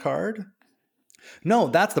credit card. No,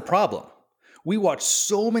 that's the problem. We watched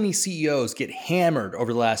so many CEOs get hammered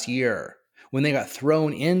over the last year when they got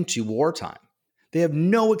thrown into wartime. They have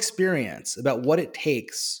no experience about what it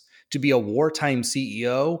takes to be a wartime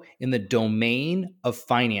CEO in the domain of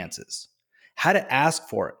finances, how to ask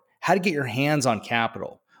for it, how to get your hands on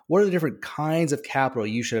capital. What are the different kinds of capital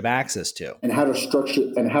you should have access to? And how to structure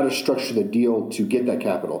the deal to get that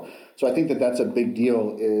capital. So I think that's a big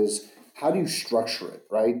deal is how do you structure it,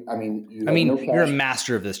 right? I mean, you're a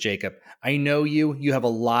master of this, Jacob. I know you. You have a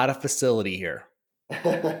lot of facility here.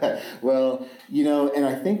 Well, and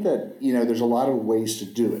I think that, there's a lot of ways to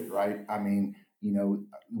do it, right? I mean, you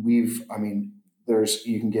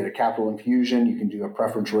can get a capital infusion, you can do a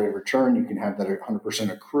preferential rate of return, you can have that at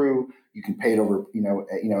 100% accrue, you can pay it over,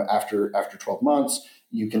 after 12 months,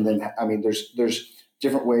 you can then, there's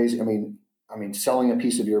different ways. Selling a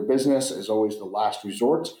piece of your business is always the last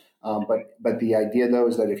resort. But the idea though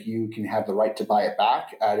is that if you can have the right to buy it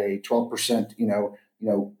back at a 12%,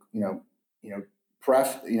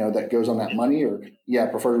 pref, that goes on that money, or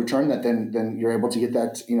preferred return, that then you're able to get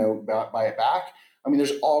that, buy it back.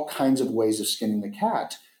 There's all kinds of ways of skinning the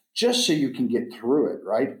cat just so you can get through it,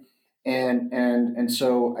 right? And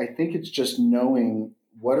so I think it's just knowing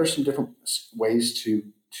what are some different ways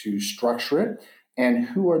to structure it, and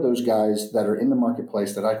who are those guys that are in the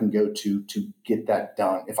marketplace that I can go to get that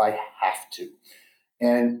done if I have to.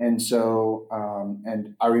 And so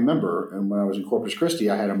I remember, and when I was in Corpus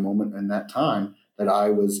Christi, I had a moment in that time that I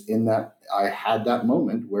had that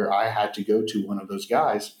moment where I had to go to one of those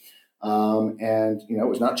guys. And, it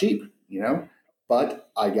was not cheap,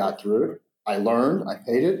 but I got through it. I learned, I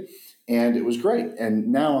paid it, and it was great.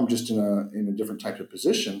 And now I'm just in a different type of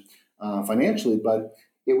position financially, but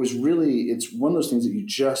it's one of those things that you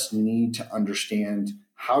just need to understand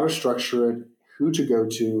how to structure it, who to go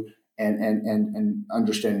to, and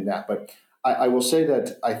understanding that. But I will say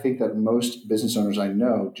that I think that most business owners I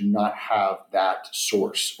know do not have that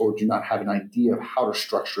source or do not have an idea of how to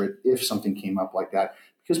structure it if something came up like that,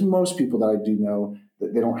 because most people that I do know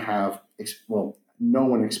that they don't have, no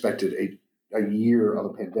one expected a year of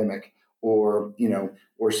a pandemic or,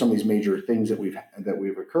 or some of these major things that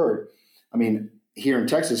we've occurred. I mean, here in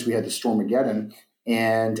Texas, we had the Stormageddon,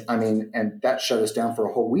 and that shut us down for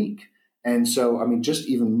a whole week. And so, just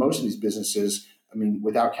even most of these businesses,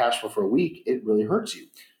 without cash flow for a week, it really hurts you.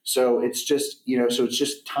 So it's just, it's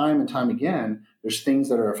just time and time again, there's things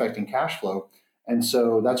that are affecting cash flow. And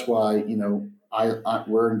so that's why,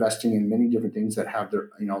 we're investing in many different things that have their,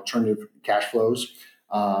 alternative cash flows.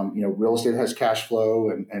 Real estate has cash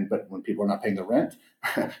flow, but when people are not paying the rent,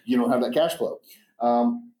 you don't have that cash flow.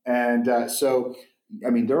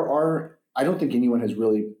 I don't think anyone has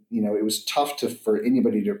really, it was tough for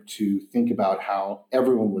anybody to think about how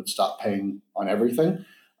everyone would stop paying on everything.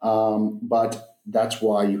 But that's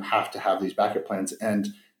why you have to have these backup plans, and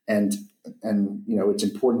it's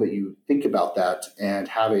important that you think about that and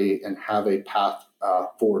have a path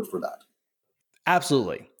forward for that.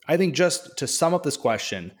 Absolutely. I think just to sum up this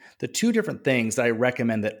question, the two different things that I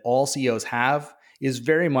recommend that all CEOs have is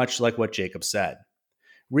very much like what Jacob said.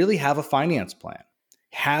 Really have a finance plan.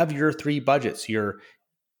 Have your three budgets, your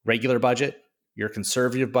regular budget, your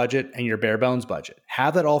conservative budget, and your bare bones budget.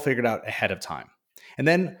 Have that all figured out ahead of time. And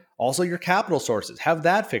then also your capital sources. Have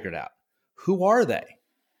that figured out. Who are they?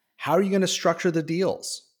 How are you going to structure the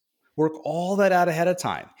deals? Work all that out ahead of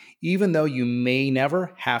time, even though you may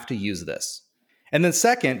never have to use this. And then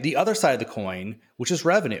second, the other side of the coin, which is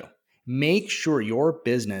revenue. Make sure your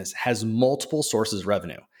business has multiple sources of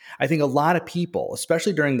revenue. I think a lot of people,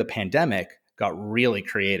 especially during the pandemic, got really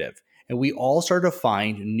creative. And we all started to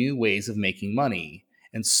find new ways of making money.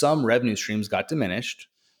 And some revenue streams got diminished,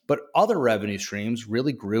 but other revenue streams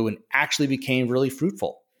really grew and actually became really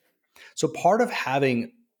fruitful. So part of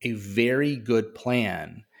having a very good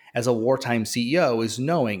plan as a wartime CEO is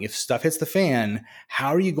knowing if stuff hits the fan,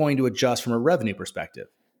 how are you going to adjust from a revenue perspective?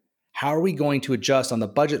 How are we going to adjust on the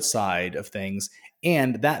budget side of things?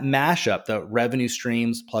 And that mashup, the revenue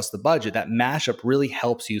streams plus the budget, that mashup really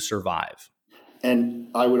helps you survive. And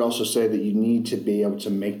I would also say that you need to be able to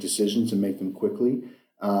make decisions and make them quickly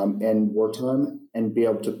and wartime, and be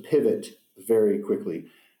able to pivot very quickly.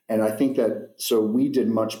 And I think so we did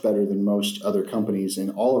much better than most other companies in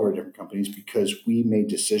all of our different companies because we made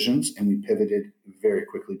decisions and we pivoted very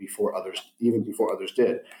quickly even before others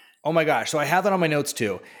did. Oh my gosh. So I have that on my notes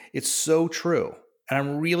too. It's so true. And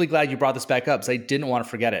I'm really glad you brought this back up because I didn't want to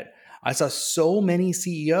forget it. I saw so many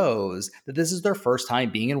CEOs that this is their first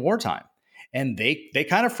time being in wartime. And they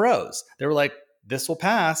kind of froze. They were like, this will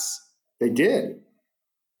pass. They did.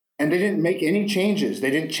 And they didn't make any changes.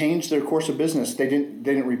 They didn't change their course of business. They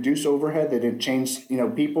didn't reduce overhead. They didn't change,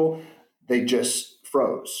 people. They just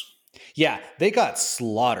froze. Yeah, they got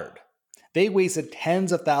slaughtered. They wasted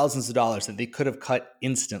tens of thousands of dollars that they could have cut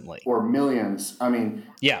instantly. Or millions. Or millions.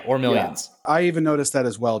 Yeah. I even noticed that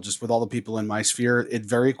as well, just with all the people in my sphere. It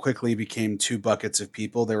very quickly became two buckets of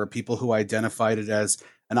people. There were people who identified it as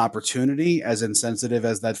an opportunity, as insensitive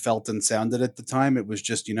as that felt and sounded at the time. It was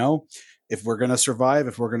just, if we're going to survive,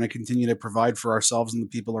 if we're going to continue to provide for ourselves and the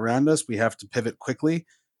people around us, we have to pivot quickly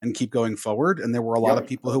and keep going forward. And there were a lot of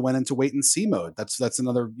people who went into wait and see mode. That's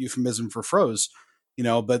another euphemism for froze.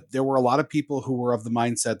 But there were a lot of people who were of the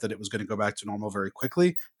mindset that it was going to go back to normal very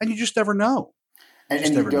quickly, and you just never know.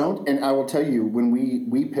 And you don't. And I will tell you, when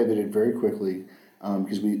we pivoted very quickly,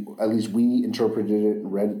 because we interpreted it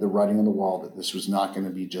and read the writing on the wall that this was not going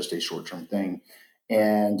to be just a short-term thing,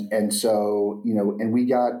 and so and we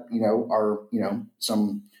got our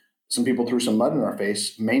some people threw some mud in our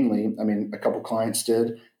face. Mainly, a couple clients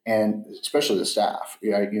did, and especially the staff.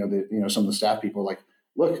 Some of the staff people were like,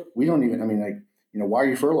 look, we don't even. Why are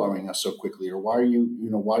you furloughing us so quickly? Or why are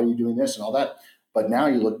you doing this and all that? But now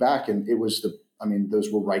you look back and it was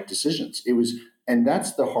those were right decisions. And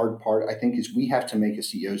that's the hard part, I think, is we have to make as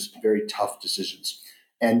CEOs very tough decisions.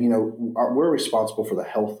 And, we're responsible for the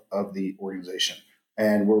health of the organization,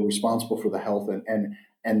 and we're responsible for the health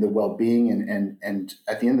and the well-being. And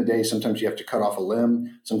at the end of the day, sometimes you have to cut off a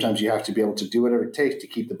limb. Sometimes you have to be able to do whatever it takes to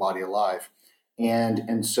keep the body alive.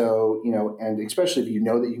 And so, and especially if you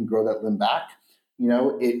know that you can grow that limb back,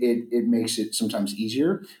 it makes it sometimes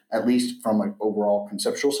easier, at least from an overall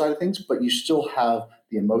conceptual side of things, but you still have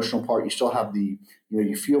the emotional part. You still have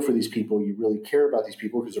you feel for these people. You really care about these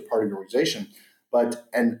people because they're part of your organization. But,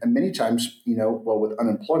 and many times, with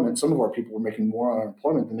unemployment, some of our people were making more on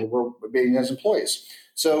unemployment than they were being as employees.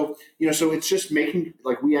 So, so it's just making,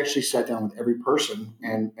 we actually sat down with every person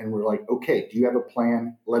and we're like, okay, do you have a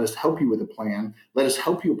plan? Let us help you with a plan. Let us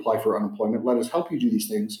help you apply for unemployment. Let us help you do these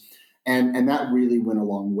things. And that really went a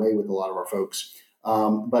long way with a lot of our folks.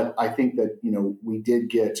 But I think that, we did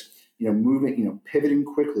get, moving, pivoting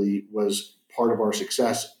quickly was part of our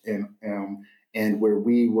success, and where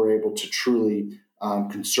we were able to truly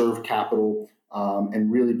conserve capital,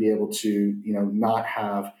 and really be able to, not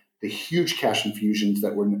have the huge cash infusions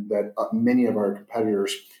that many of our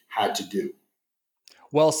competitors had to do.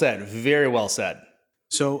 Well said. Very well said.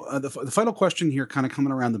 So the final question here, kind of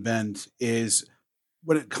coming around the bend, is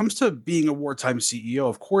when it comes to being a wartime CEO,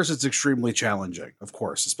 of course, it's extremely challenging, of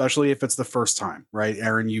course, especially if it's the first time, right?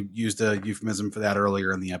 Aaron, you used a euphemism for that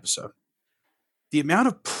earlier in the episode. The amount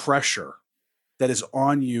of pressure that is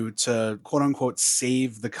on you to quote unquote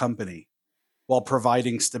save the company while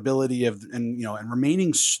providing stability and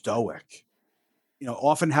remaining stoic,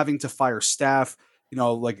 often having to fire staff,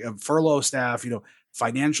 like furlough staff,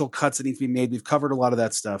 financial cuts that need to be made. We've covered a lot of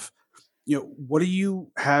that stuff. What do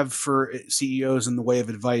you have for CEOs in the way of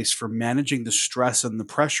advice for managing the stress and the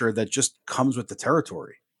pressure that just comes with the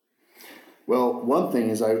territory? Well, one thing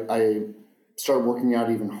is I started working out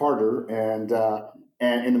even harder, and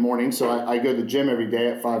in the morning. So I go to the gym every day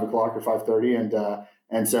at 5 o'clock or 5:30,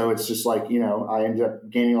 and so it's just like, I ended up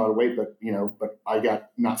gaining a lot of weight, but I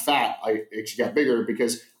got not fat. I actually got bigger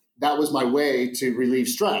because that was my way to relieve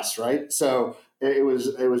stress, right? So it was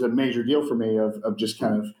a major deal for me of just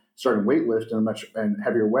kind of starting weightlift in a much and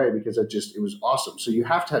heavier way, because it was awesome. So you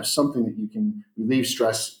have to have something that you can relieve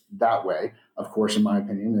stress that way. Of course, in my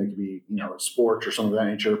opinion, it could be, sports or something of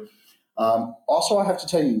that nature. Also, I have to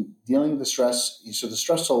tell you, dealing with the stress, so the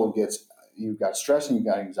stress level you've got stress and you've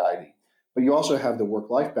got anxiety, but you also have the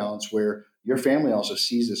work-life balance where your family also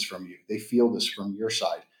sees this from you. They feel this from your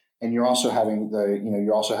side. And you're also having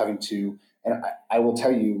to, and I will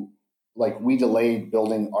tell you, like, we delayed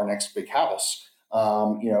building our next big house,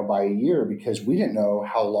 by a year, because we didn't know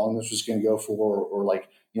how long this was going to go for, or like,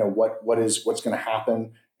 what's going to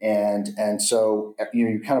happen. And so,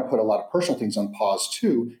 you kind of put a lot of personal things on pause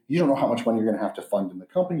too. You don't know how much money you're going to have to fund in the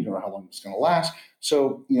company. You don't know how long it's going to last.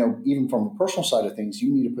 So, even from a personal side of things,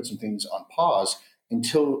 you need to put some things on pause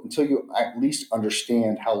until you at least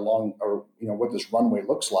understand how long, or, what this runway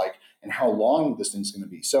looks like and how long this thing's going to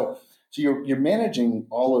be. So you're managing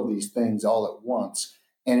all of these things all at once.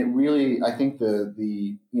 And it really, I think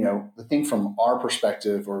the thing from our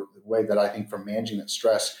perspective, or the way that I think from managing that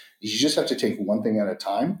stress, is you just have to take one thing at a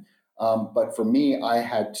time. But for me, I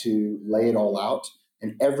had to lay it all out.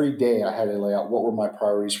 And every day I had to lay out what were my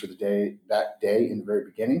priorities for that day in the very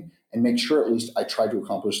beginning, and make sure at least I tried to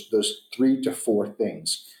accomplish those 3 to 4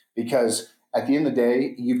 things. Because at the end of the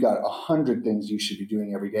day, you've got 100 things you should be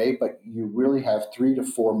doing every day, but you really have 3 to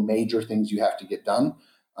 4 major things you have to get done.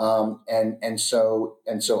 And so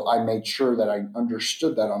I made sure that I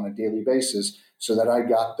understood that on a daily basis, so that I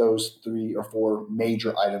got those 3 or 4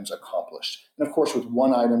 major items accomplished. And of course, with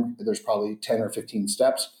one item, there's probably 10 or 15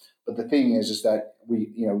 steps. But the thing is that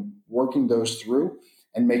we, working those through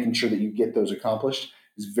and making sure that you get those accomplished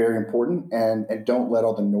is very important. And don't let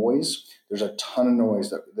all the noise. There's a ton of noise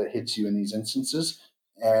that hits you in these instances.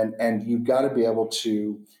 And you've got to be able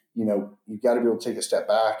to, you've got to be able to take a step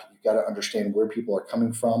back. You've got to understand where people are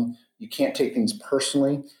coming from. You can't take things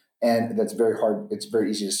personally. And that's very hard. It's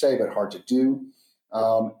very easy to say, but hard to do.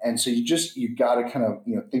 And so you've got to kind of,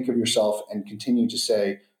 think of yourself and continue to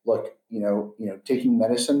say, look, taking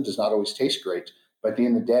medicine does not always taste great, but at the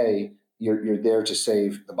end of the day, you're there to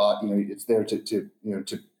save the body. It's there to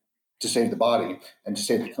save the body and to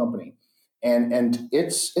save the company. And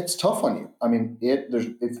it's tough on you. I mean,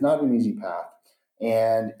 it's not an easy path.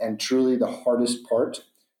 And truly the hardest part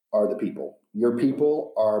are the people. Your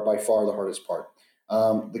people are by far the hardest part.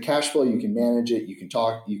 The cash flow, you can manage it, you can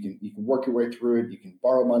talk, you can work your way through it, you can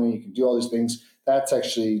borrow money, you can do all these things. That's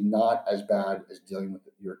actually not as bad as dealing with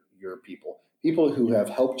your people. People who have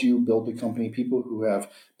helped you build the company, people who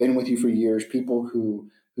have been with you for years, people who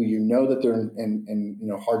that they're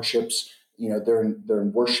in hardships, they're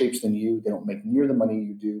in worse shapes than you. They don't make near the money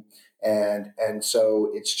you do, and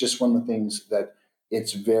so it's just one of the things that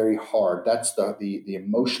it's very hard. That's the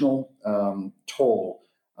emotional toll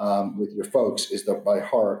with your folks is by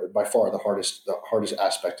far the hardest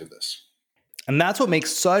aspect of this. And that's what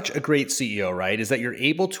makes such a great CEO, right? Is that you're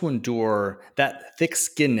able to endure that thick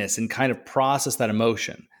skinness and kind of process that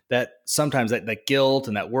emotion, that sometimes that guilt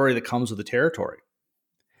and that worry that comes with the territory.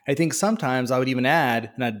 I think sometimes I would even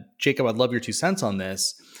add, and Jacob, I'd love your 2 cents on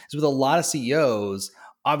this, is with a lot of CEOs,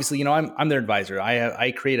 obviously, I'm their advisor.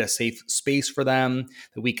 I create a safe space for them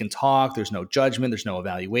that we can talk. There's no judgment. There's no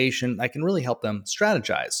evaluation. I can really help them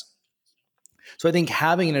strategize. So I think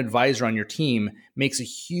having an advisor on your team makes a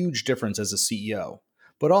huge difference as a CEO,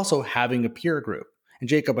 but also having a peer group. And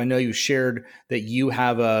Jacob, I know you shared that you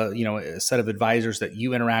have a set of advisors that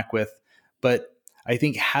you interact with, but I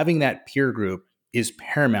think having that peer group is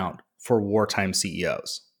paramount for wartime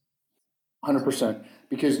CEOs. 100%,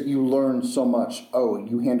 because you learn so much. Oh,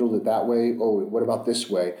 you handled it that way. Oh, what about this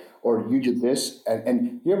way? Or you did this,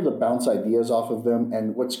 and you're able to bounce ideas off of them.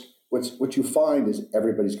 And what you find is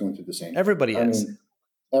everybody's going through the same. Everybody I is. mean,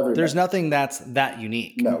 everybody. There's nothing that's that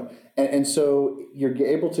unique. No. And so you're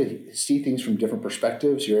able to see things from different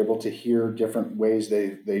perspectives. You're able to hear different ways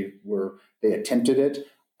they attempted it.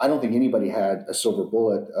 I don't think anybody had a silver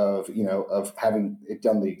bullet of having it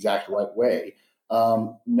done the exact right way.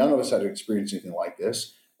 None of us had experienced anything like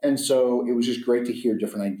this. And so it was just great to hear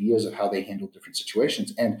different ideas of how they handled different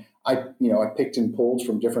situations. And I picked and pulled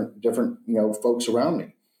from different folks around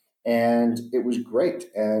me, and it was great.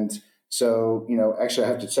 And so, actually, I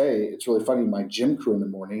have to say, it's really funny. My gym crew in the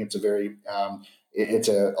morning, it's a very, it's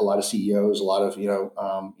a lot of CEOs, a lot of,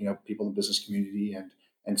 people in the business community.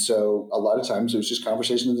 And so a lot of times it was just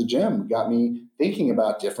conversation in the gym got me thinking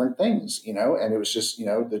about different things, and it was just,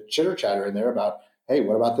 the chitter chatter in there about, hey,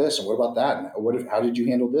 what about this? And what about that? And how did you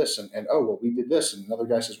handle this? And, oh, well, we did this. And another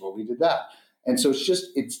guy says, well, we did that. And so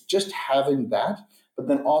it's just having that. But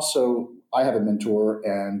then also I have a mentor,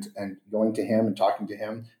 and going to him and talking to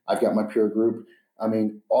him. I've got my peer group. I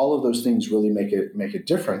mean, all of those things really make a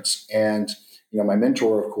difference. And my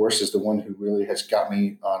mentor, of course, is the one who really has got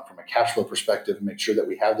me on from a cash flow perspective and make sure that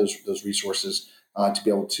we have those resources to be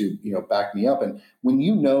able to back me up. And when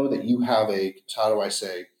you know that you have a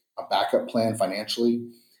backup plan financially.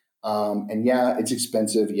 And yeah, it's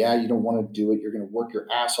expensive. Yeah, you don't want to do it. You're going to work your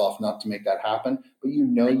ass off not to make that happen. But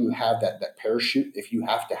you have that parachute if you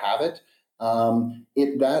have to have it.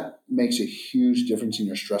 That makes a huge difference in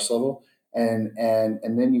your stress level. And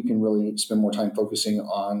then you can really spend more time focusing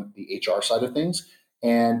on the HR side of things.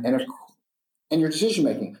 And your decision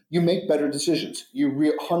making. You make better decisions.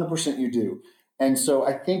 100% you do. And so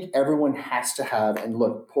I think everyone has to have, and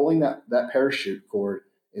look, pulling that parachute cord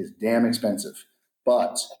is damn expensive.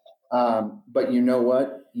 But you know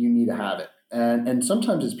what? You need to have it. And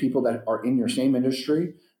sometimes it's people that are in your same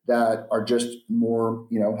industry that are just more,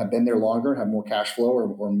 have been there longer, have more cash flow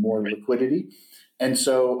or more liquidity. And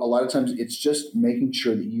so a lot of times it's just making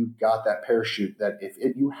sure that you've got that parachute that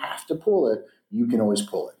if you have to pull it, you can always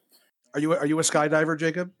pull it. Are you a skydiver,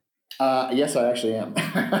 Jacob? Yes, I actually am.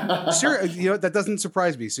 Sure, that doesn't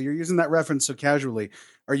surprise me. So you're using that reference so casually.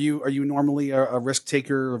 Are you normally a risk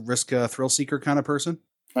taker, thrill seeker kind of person?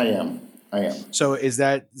 I am. So is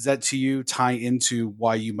that to you tie into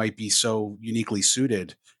why you might be so uniquely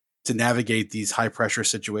suited to navigate these high pressure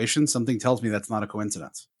situations? Something tells me that's not a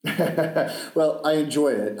coincidence. Well, I enjoy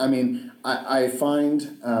it. I mean, I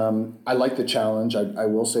find I like the challenge. I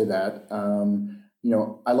will say that.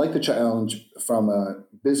 I like the challenge from a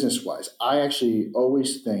business wise. I actually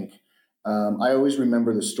always think, I always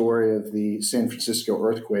remember the story of the San Francisco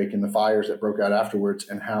earthquake and the fires that broke out afterwards,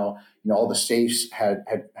 and how all the safes had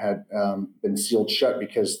been sealed shut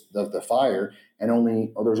because of the fire, and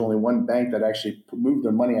there was only one bank that actually moved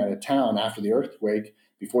their money out of town after the earthquake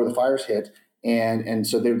before the fires hit, and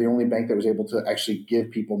so they were the only bank that was able to actually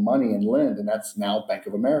give people money and lend, and that's now Bank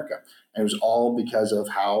of America, and it was all because of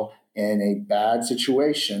how, in a bad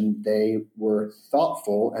situation, they were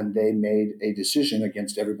thoughtful and they made a decision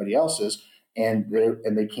against everybody else's, and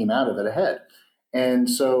they came out of it ahead. And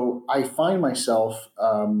so I find myself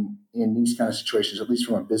in these kind of situations, at least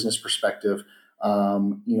from a business perspective.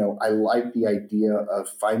 I like the idea of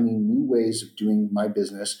finding new ways of doing my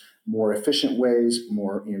business, more efficient ways,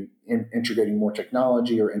 more integrating more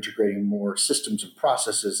technology or integrating more systems and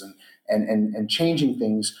processes, and changing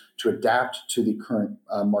things to adapt to the current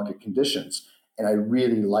market conditions. And I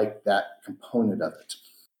really like that component of it.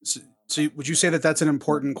 So would you say that that's an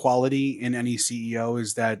important quality in any CEO,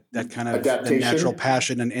 is that kind of the natural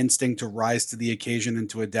passion and instinct to rise to the occasion and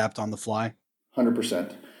to adapt on the fly?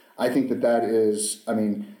 100%. I think that is, I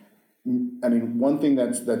mean, one thing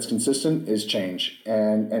that's consistent is change.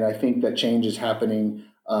 And I think that change is happening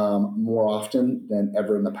more often than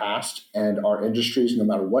ever in the past. And our industries, no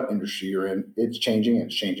matter what industry you're in, it's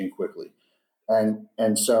changing quickly.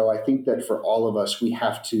 And so I think that for all of us, we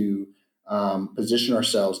have to position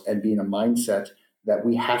ourselves and be in a mindset that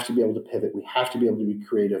we have to be able to pivot. We have to be able to be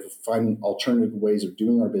creative, finding alternative ways of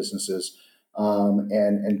doing our businesses,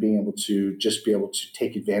 and being able to just be able to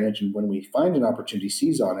take advantage. And when we find an opportunity,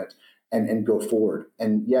 seize on it and go forward.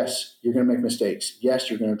 And yes, you're going to make mistakes. Yes,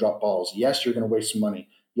 you're going to drop balls. Yes, you're going to waste some money.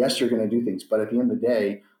 Yes, you're going to do things. But at the end of the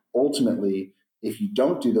day, ultimately, if you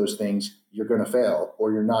don't do those things, you're going to fail,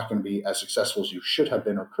 or you're not going to be as successful as you should have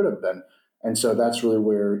been or could have been. And so that's really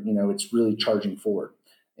where, it's really charging forward.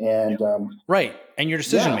 And right. And your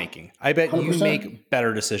decision making. I bet 100%. You make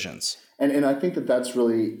better decisions. And I think that that's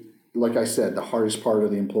really, like I said, the hardest part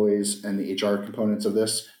of the employees and the HR components of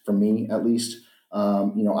this, for me at least.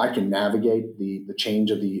 I can navigate the change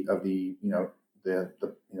of the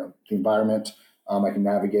environment. I can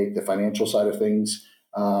navigate the financial side of things,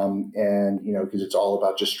 because it's all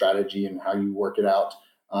about just strategy and how you work it out.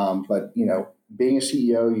 But being a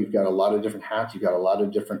CEO, you've got a lot of different hats. You've got a lot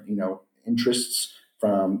of different interests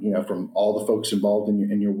from all the folks involved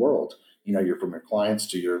in your world. You're from your clients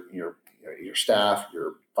to your staff,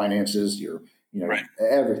 your finances, your right.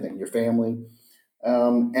 everything, your family.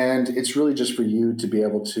 And it's really just for you to be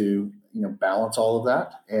able to, balance all of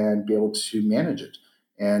that and be able to manage it.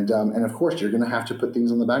 And of course, you're going to have to put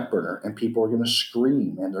things on the back burner, and people are going to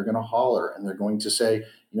scream and they're going to holler and they're going to say,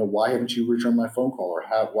 why haven't you returned my phone call, or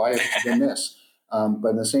why haven't you done this? But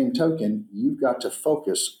in the same token, you've got to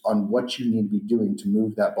focus on what you need to be doing to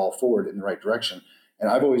move that ball forward in the right direction. And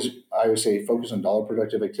I always say, focus on dollar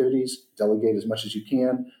productive activities, delegate as much as you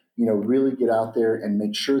can, really get out there and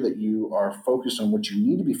make sure that you are focused on what you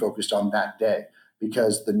need to be focused on that day,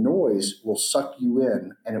 because the noise will suck you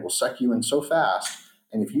in, and it will suck you in so fast.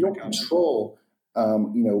 And if you don't control,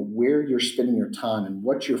 where you're spending your time and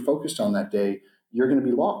what you're focused on that day, you're going to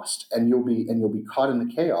be lost, and you'll be caught in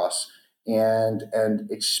the chaos. And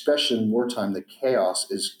especially in wartime, the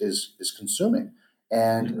chaos is consuming.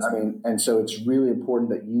 And and so it's really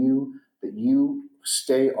important that you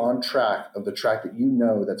stay on track of the track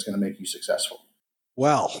that that's going to make you successful.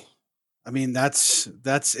 Well, that's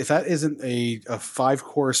if that isn't a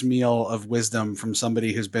 5-course meal of wisdom from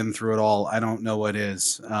somebody who's been through it all, I don't know what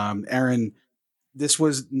is. Aaron, this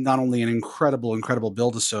was not only an incredible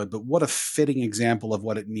build-a-sode, but what a fitting example of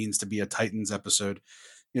what it means to be a Titans episode.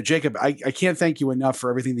 Jacob, I can't thank you enough for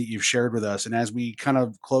everything that you've shared with us. And as we kind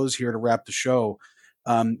of close here to wrap the show,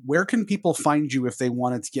 where can people find you if they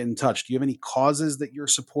wanted to get in touch? Do you have any causes that you're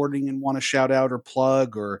supporting and want to shout out or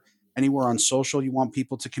plug, or anywhere on social you want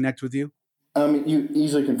people to connect with you? You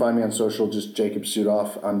easily can find me on social, just Jacob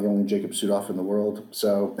Sudhoff. I'm the only Jacob Sudhoff in the world.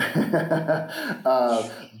 So,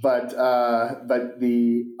 but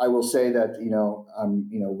I will say that, I'm,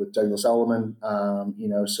 with Douglas Elliman,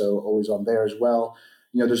 so always on there as well.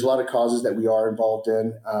 There's a lot of causes that we are involved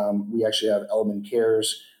in. We actually have Elliman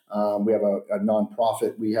Cares. We have a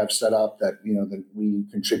nonprofit we have set up that, that we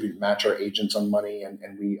contribute, match our agents on money.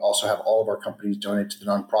 And we also have all of our companies donate to the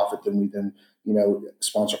nonprofit. Then we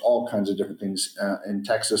sponsor all kinds of different things in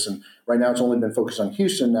Texas. And right now it's only been focused on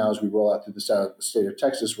Houston. Now, as we roll out through the state of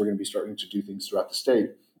Texas, we're going to be starting to do things throughout the state.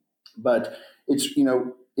 But it's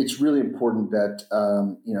really important that,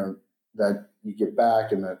 that you get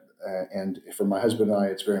back, and that, and for my husband and I,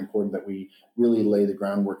 it's very important that we really lay the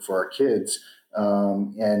groundwork for our kids.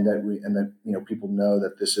 And that people know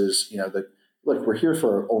that this is, that, look, we're here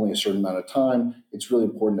for only a certain amount of time. It's really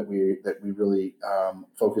important that we really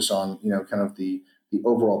focus on, kind of the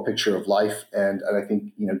overall picture of life. And I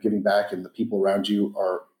think, giving back, and the people around you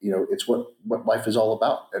are, it's what life is all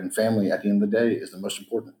about. And family at the end of the day is the most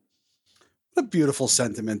important. What a beautiful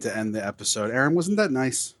sentiment to end the episode. Aaron, wasn't that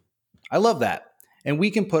nice? I love that. And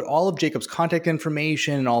we can put all of Jacob's contact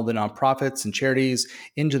information and all the nonprofits and charities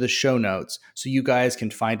into the show notes, so you guys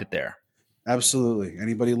can find it there. Absolutely.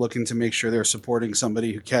 Anybody looking to make sure they're supporting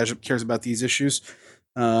somebody who cares about these issues,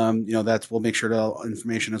 we'll make sure the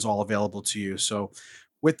information is all available to you. So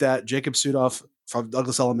with that, Jacob Sudhoff from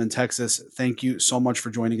Douglas Elliman, Texas, thank you so much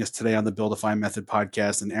for joining us today on the Build-A-Fi Method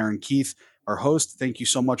podcast. And Aaron Keith, our host, thank you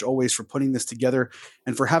so much always for putting this together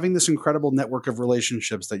and for having this incredible network of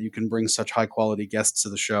relationships that you can bring such high quality guests to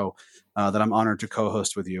the show that I'm honored to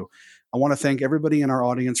co-host with you. I want to thank everybody in our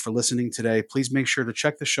audience for listening today. Please make sure to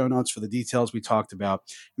check the show notes for the details we talked about.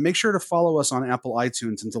 And make sure to follow us on Apple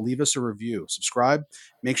iTunes and to leave us a review. Subscribe.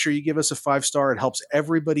 Make sure you give us a 5-star. It helps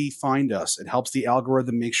everybody find us. It helps the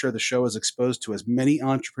algorithm make sure the show is exposed to as many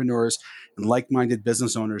entrepreneurs and like-minded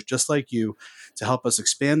business owners just like you, to help us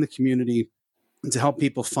expand the community and to help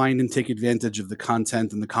people find and take advantage of the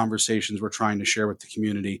content and the conversations we're trying to share with the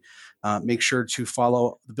community. Make sure to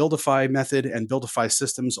follow the Build-A-Fi Method and Build-A-Fi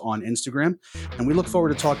Systems on Instagram. And we look forward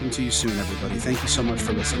to talking to you soon, everybody. Thank you so much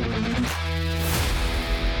for listening.